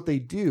 And that's what they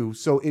do.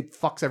 So it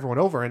fucks everyone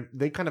over. And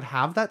they kind of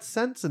have that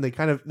sense and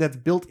that's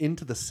built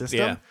into the system.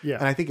 Yeah. Yeah.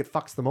 And I think it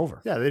fucks them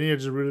over. Yeah, they need to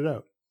just root it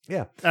out.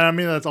 Yeah. And I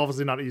mean, that's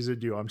obviously not easy to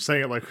do. I'm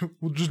saying it like,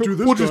 we'll just do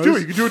this. We'll just do it.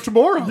 guys. You can do it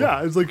tomorrow.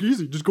 Yeah, it's like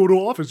easy. Just go to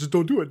office. Just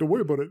don't do it. Don't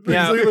worry about it.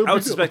 Yeah, It's like, I would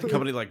big suspect a deal.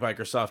 company like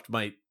Microsoft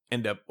might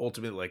end up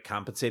ultimately like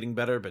compensating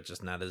better, but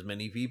just not as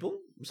many people.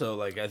 So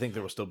like I think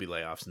there will still be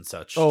layoffs and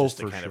such, Oh, just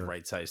to for kind sure. of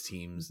right size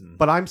teams. And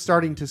But I'm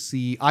starting to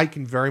see, I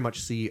can very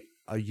much see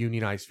a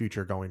unionized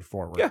future going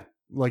forward. Yeah.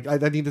 Like I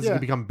think this is Yeah. going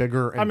to become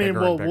bigger and I mean, bigger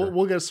we'll, and bigger.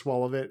 we'll get a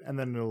swell of it, and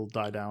then it'll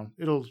die down.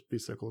 It'll be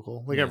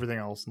cyclical, like Yeah. everything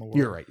else in the world.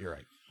 You're right. You're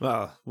right.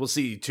 well, we'll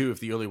see too if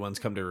the early ones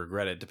come to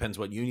regret it. Depends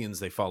what unions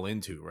they fall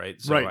into, right?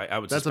 So Right. I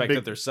would That's a suspect big-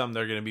 that there's some that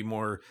are going to be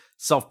more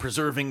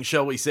self-preserving,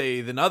 shall we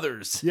say, than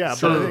others. Yeah,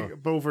 Sure.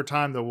 but over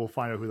time, though, we'll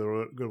find out who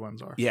the good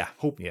ones are. Yeah.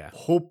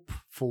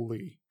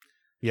 Hopefully.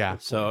 Yeah.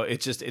 So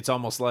it's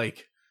almost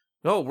like,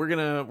 oh, we're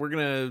gonna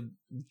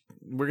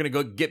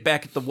go get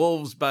back at the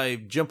wolves by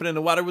jumping in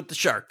the water with the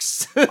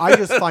sharks. I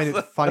just find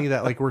it funny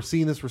that like we're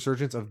seeing this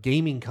resurgence of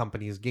gaming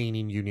companies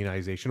gaining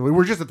unionization.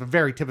 We're just at the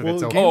very tip of it,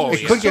 so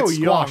games it are could get so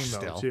young, squashed though,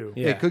 still. too.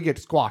 Yeah. It could get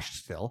squashed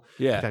still,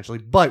 Yeah. potentially.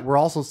 But we're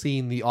also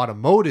seeing the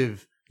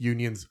automotive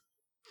unions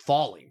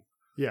falling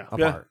Yeah.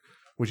 apart,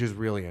 which is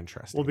really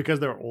interesting. Well, because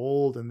they're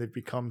old and they've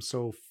become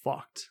so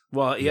fucked.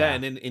 Well, yeah, Yeah.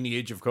 and in the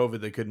age of COVID,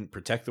 they couldn't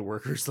protect the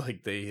workers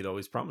like they had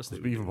always promised they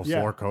would. even before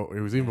Yeah. COVID,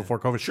 it was even before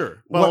COVID.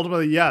 Sure. Well, What-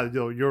 ultimately, yeah,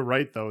 you're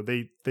right though.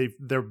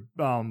 They're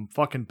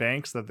fucking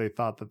banks that they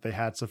thought that they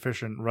had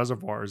sufficient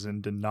reservoirs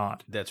and did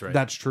not, That's right.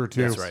 That's true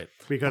too. That's right.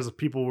 because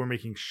people were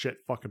making shit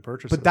fucking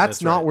purchases. But that's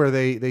That's not right. where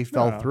they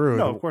fell No, through.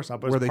 No, of course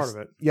not. But where it's part of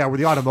it. Yeah, where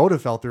the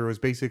automotive fell through is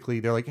basically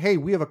they're like, hey,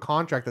 we have a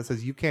contract that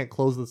says you can't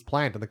close this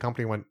plant, and the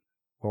company went,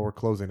 well, we're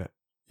closing it.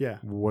 Yeah.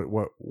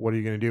 What are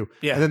you going to do?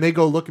 Yeah. And then they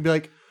go look and be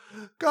like,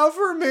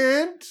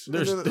 government.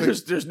 There's and, then, like-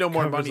 there's no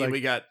more Cover's money, and like,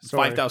 we got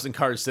sorry. 5,000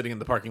 cars sitting in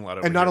the parking lot.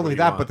 Over and not here. only What do you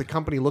that, want? but the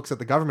company looks at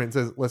the government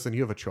and says, listen,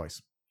 you have a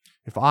choice.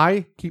 If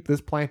I keep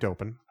this plant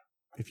open,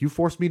 if you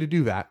force me to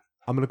do that,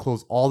 I'm going to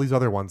close all these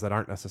other ones that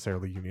aren't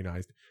necessarily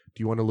unionized.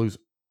 Do you want to lose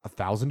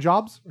 1,000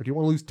 jobs or do you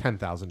want to lose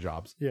 10,000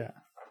 jobs? Yeah.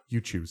 You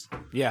choose.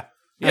 yeah,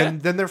 yeah.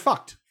 And then they're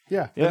fucked.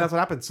 Yeah. Yeah. And that's what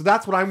happens. So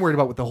that's what I'm worried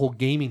about with the whole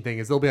gaming thing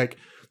is they'll be like,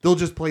 they'll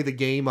just play the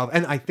game of,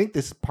 and I think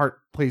this part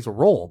plays a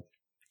role.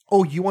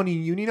 Oh, you want to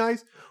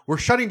unionize? We're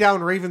shutting down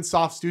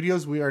Ravensoft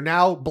Studios. We are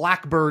now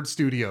Blackbird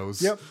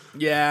Studios. Yep.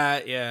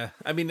 Yeah.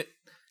 I mean,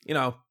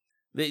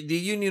 the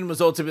union was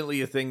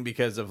ultimately a thing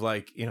because of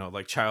like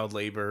child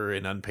labor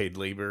and unpaid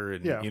labor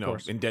and Yeah, of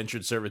course.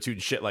 indentured servitude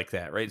and shit like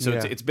that, right? So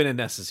Yeah. it's been a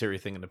necessary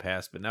thing in the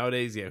past, but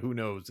nowadays, yeah, who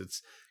knows?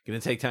 It's going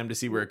to take time to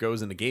see where it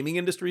goes in the gaming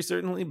industry,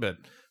 certainly, but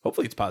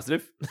hopefully it's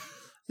positive.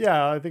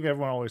 Yeah, I think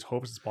everyone always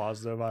hopes it's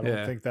positive. I don't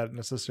Yeah. think that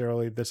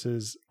necessarily this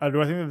is.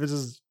 Do I think that this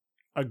is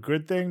a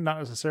good thing? Not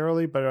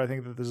necessarily, but I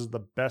think that this is the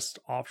best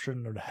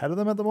option ahead of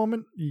them at the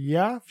moment.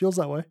 Yeah, feels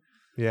that way.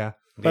 Yeah.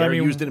 They But I are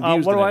mean, used and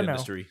abused what in do that I know?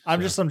 industry. I'm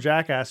so. just some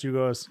jackass who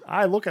goes,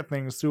 I look at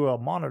things through a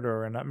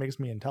monitor and that makes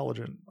me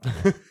intelligent.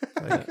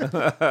 Like,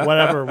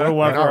 whatever You're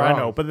not I know.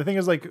 wrong. But the thing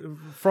is, like,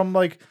 from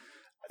like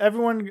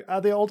everyone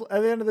at the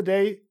end of the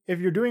day, if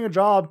you're doing a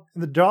job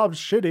and the job's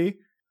shitty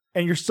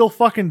and you're still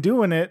fucking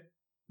doing it,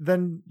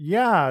 then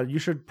yeah, you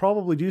should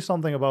probably do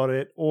something about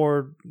it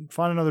or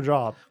find another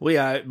job. Well,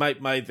 yeah,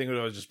 my thing would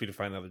always just be to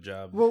find another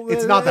job. Well,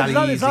 It's not that It's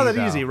not easy, that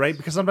though. easy, right?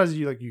 Because sometimes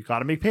you got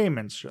to make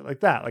payments, shit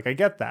like that. Like I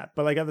get that,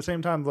 but like at the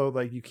same time though,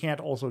 like you can't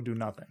also do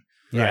nothing.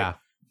 Yeah.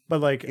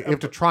 But like You have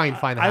to try and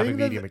find a I happy think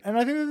that- medium. and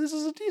I think that this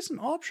is a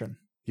decent option.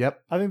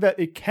 Yep. I think that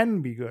it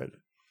can be good.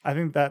 I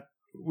think that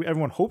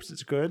everyone hopes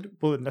it's good.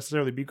 Will it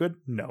necessarily be good?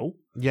 No.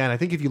 Yeah, and I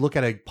think if you look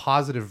at a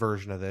positive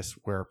version of this,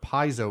 where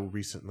Paizo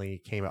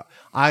recently came out,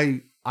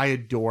 I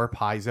adore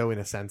Paizo in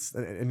a sense,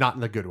 not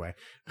in a good way.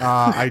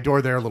 I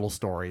adore their little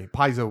story.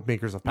 Paizo,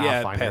 makers of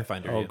yeah, Pathfinder.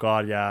 Pathfinder. Oh yeah.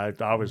 god, yeah.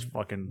 I was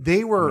fucking.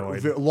 They were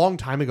annoyed. a long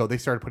time ago. They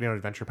started putting out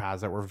adventure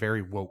paths that were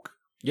very woke,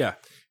 Yeah.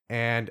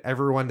 and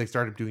everyone they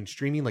started doing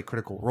streaming like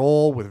Critical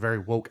Role with very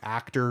woke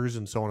actors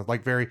and so on.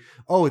 Like very,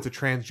 oh, it's a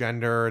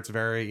transgender. It's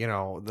very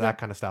that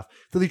kind of stuff.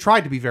 So they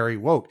tried to be very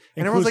woke,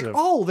 and everyone's like,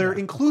 Inclusive. oh, they're Yeah.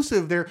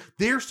 inclusive.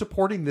 They're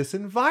supporting this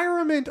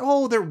environment.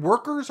 Oh, their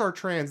workers are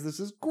trans. This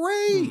is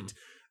great.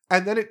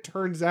 And then it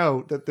turns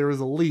out that there was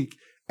a leak,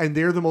 and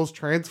they're the most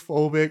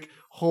transphobic,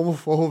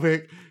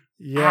 homophobic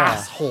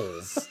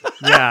assholes,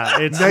 Yeah,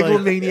 it's like,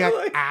 megalomaniac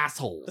Like-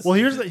 assholes. well,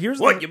 here's the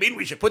What, you mean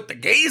we should put the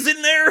gays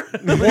in there?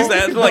 Is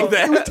that like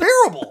It was that?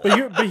 terrible.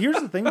 but here's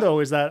the thing though,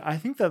 is that I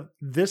think that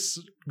this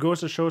goes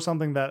to show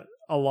something that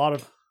a lot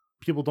of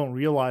people don't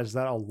realize,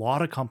 that a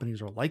lot of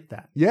companies are like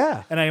that.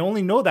 Yeah. And I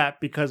only know that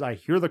because I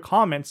hear the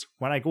comments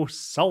when I go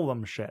sell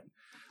them shit.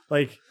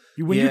 Like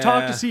when you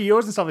talk to Yeah.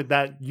 CEOs and stuff like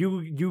that,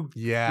 you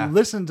Yeah.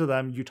 listen to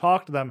them, you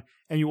talk to them,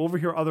 and you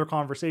overhear other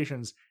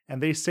conversations,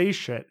 and they say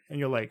shit, and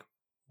you're like,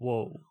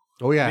 whoa.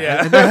 Oh yeah.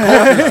 Yeah. And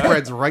their culture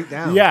spreads right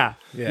down. Yeah.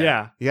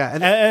 Yeah. Yeah.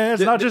 And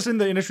it's not just in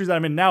the industries that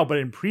I'm in now, but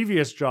in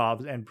previous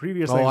jobs and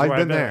previous Oh, things. I've where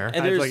been there. And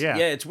it's there's like,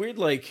 it's weird.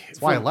 Like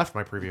That's why I from left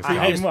my previous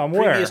I- job. I'm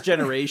aware. previous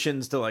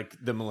generations to like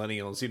the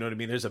millennials. You know what I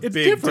mean? There's a It's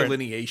big different.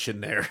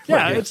 delineation there.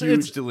 Yeah, Like a it's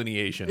huge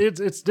delineation.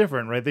 It's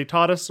different, right? They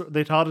taught us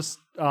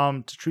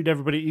to treat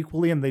everybody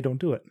equally, and they don't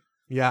do it.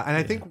 Yeah, and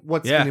I think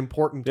what's Yeah. an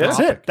important Yeah. That's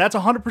topic. it. That's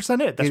 100%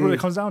 it. That's It what is. it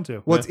comes down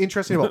to. What's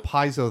interesting about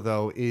Paizo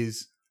though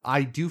is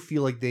I do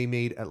feel like they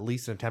made at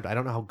least an attempt. I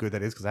don't know how good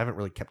that is because I haven't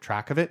really kept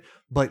track of it,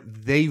 but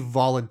they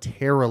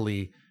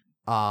voluntarily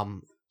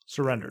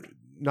Surrendered.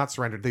 not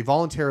surrendered. They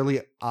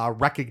voluntarily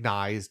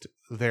recognized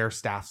their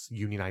staff's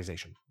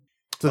unionization.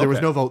 So there was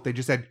Okay. no vote. They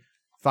just said,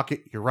 "Fuck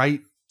it, you're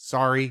right.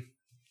 Sorry,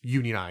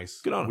 unionize."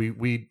 Good on 'em.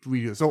 We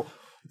do. So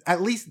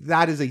at least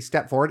that is a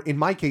step forward. In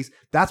my case,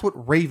 that's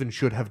what Raven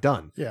should have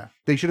done. Yeah.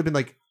 They should have been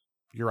like,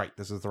 "You're right.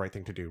 This is the right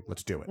thing to do.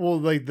 Let's do it." Well,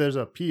 like there's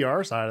a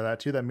PR side of that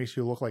too that makes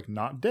you look like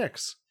not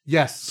dicks.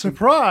 Yes.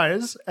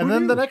 Surprise! And Who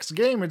then the knew? next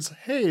game, it's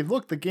hey,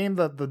 look, the game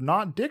that the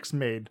not dicks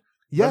made.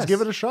 Yes. Let's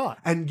give it a shot.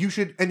 And you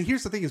should, and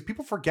here's the thing is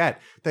people forget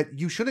that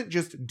you shouldn't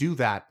just do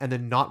that and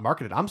then not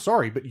market it. I'm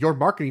sorry, but your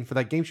marketing for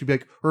that game should be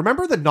like,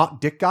 remember the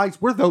not dick guys?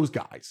 We're those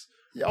guys.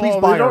 Please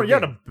buy our you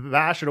have game. to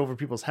bash it over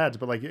people's heads,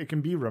 but like it can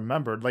be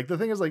remembered. Like the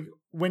thing is, like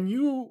when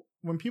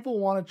people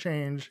want to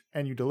change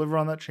and you deliver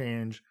on that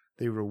change,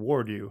 they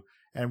reward you.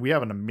 And we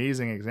have an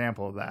amazing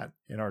example of that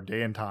in our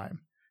day and time.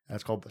 And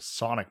it's called the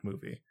Sonic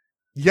movie.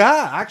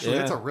 Yeah, actually, Yeah.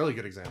 that's a really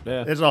good example.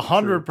 Yeah. It's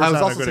 100% I was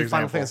a also good saying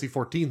Final example. Fantasy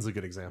 14 is a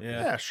good example.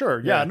 Yeah. Yeah,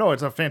 sure. Yeah, no,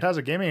 it's a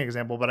fantastic gaming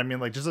example, but I mean,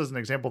 like, just as an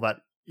example that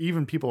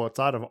even people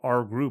outside of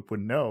our group would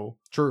know,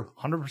 True.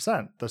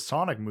 100%. The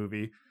Sonic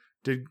movie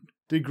did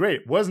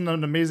great. Wasn't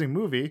an amazing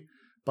movie,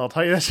 but I'll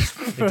tell you this: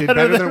 It did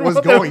better than it was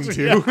going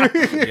to.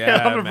 Yeah,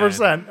 Yeah,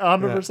 100%,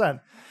 100%.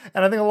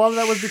 And I think a lot of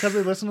that was because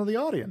they listened to the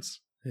audience.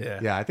 Yeah.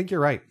 Yeah, I think you're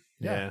right.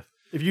 Yeah.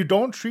 If you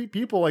don't treat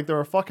people like they're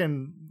a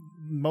fucking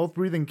mouth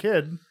breathing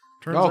kid,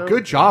 turns Oh, out,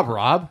 good job,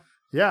 Rob.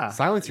 Yeah.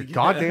 Silence your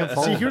goddamn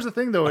phone. See, here's the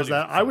thing, though, is Not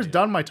that even I was funny.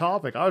 done my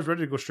topic. I was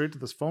ready to go straight to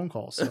this phone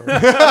call. So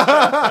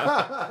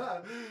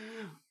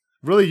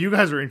really, you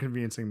guys are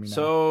inconveniencing me now.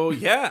 So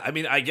yeah, I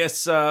mean, I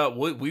guess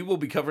we will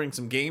be covering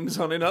some games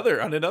on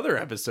another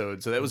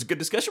episode. So that was a good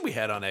discussion we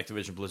had on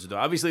Activision Blizzard.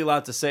 Obviously, a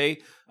lot to say.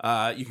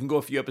 You can go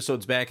a few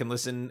episodes back and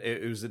listen.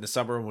 It was in the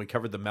summer when we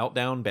covered the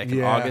Meltdown back in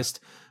Yeah. August.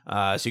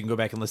 So you can go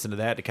back and listen to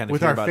that to kind of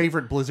With hear our about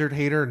favorite Blizzard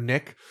hater,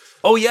 Nick.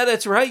 Oh yeah,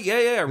 that's right.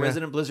 Yeah.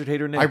 Resident Blizzard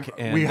hater Nick.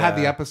 We had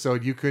the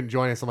episode. You couldn't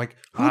join us. I'm like,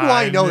 who do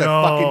I know that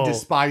fucking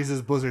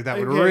despises Blizzard that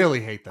would Okay,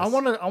 really hate this? I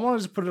want to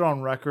just put it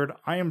on record.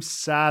 I am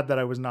sad that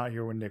I was not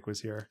here when Nick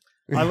was here.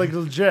 I like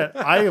legit.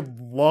 I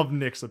love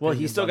Nick's opinion. Well,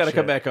 he's still got to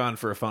come back on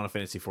for a Final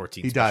Fantasy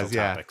 14 He special does,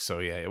 yeah. topic. So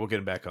yeah, we'll get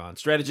him back on.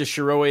 Strategist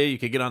Shiroe, you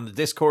can get on the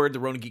Discord, the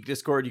Ronin Geek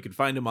Discord. You can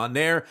find him on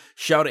there.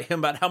 Shout at him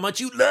about how much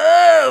you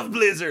love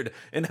Blizzard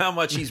and how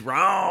much he's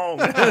wrong.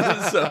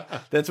 So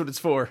that's what it's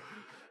for.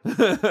 You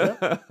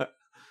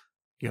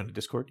on the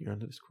Discord? You're on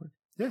the Discord?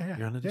 Yeah.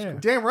 You're on the Yeah.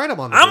 Discord? Damn right I'm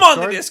on the I'm Discord.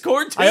 on the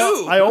Discord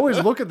too. I always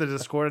look at the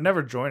Discord. I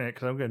never join it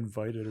because I don't get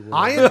invited. Or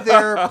I whatever. am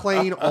there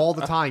playing all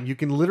the time. You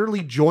can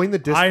literally join the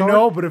Discord. I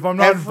know, but if I'm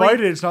not Every-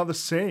 invited, it's not the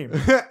same.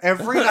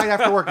 Every night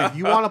after work, if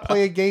you want to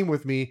play a game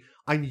with me,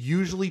 I'm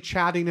usually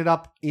chatting it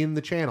up in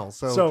the channel.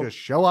 So just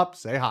show up,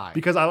 say hi.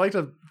 Because I like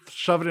to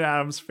shove it in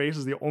Adam's face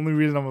is the only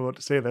reason I'm about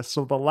to say this.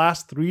 So the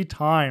last 3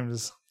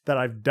 times that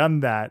I've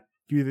done that,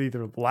 you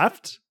either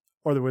left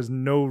or there was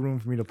no room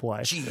for me to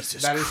play.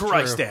 Jesus That is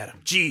Christ, true. Adam.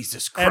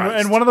 Jesus Christ.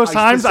 And one of those I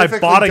times I specifically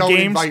bought a don't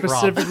game invite Rob.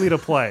 specifically to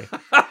play.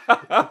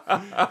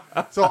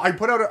 So I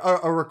put out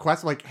a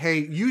request. I'm like, hey,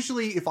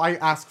 usually if I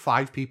ask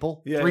 5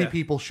 people, Yeah, 3 yeah.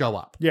 people show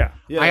up. Yeah.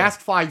 Yeah. I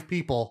asked 5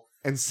 people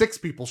and 6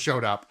 people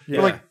showed up. Yeah.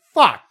 You're like,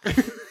 fuck.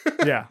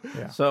 Yeah.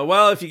 So,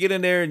 well, if you get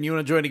in there and you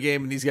want to join a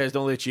game and these guys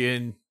don't let you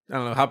in, I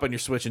don't know, hop on your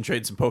Switch and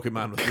trade some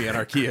Pokemon with me on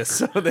Arceus.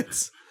 So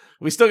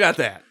we still got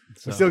that.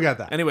 So. Still got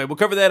that. Anyway, we'll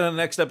cover that on the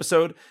next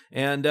episode.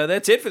 And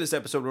that's it for this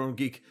episode of Ronin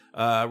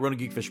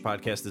Geekfish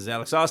Podcast. This is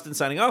Alex Austin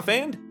signing off,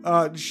 and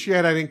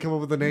Shit, I didn't come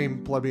up with a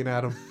name, Plebeian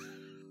Adam.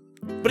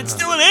 but it's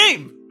still a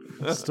name.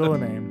 Still a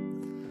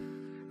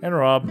name. And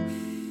Rob.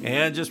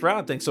 And just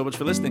Rod, thanks so much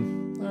for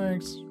listening.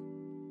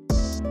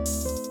 Thanks.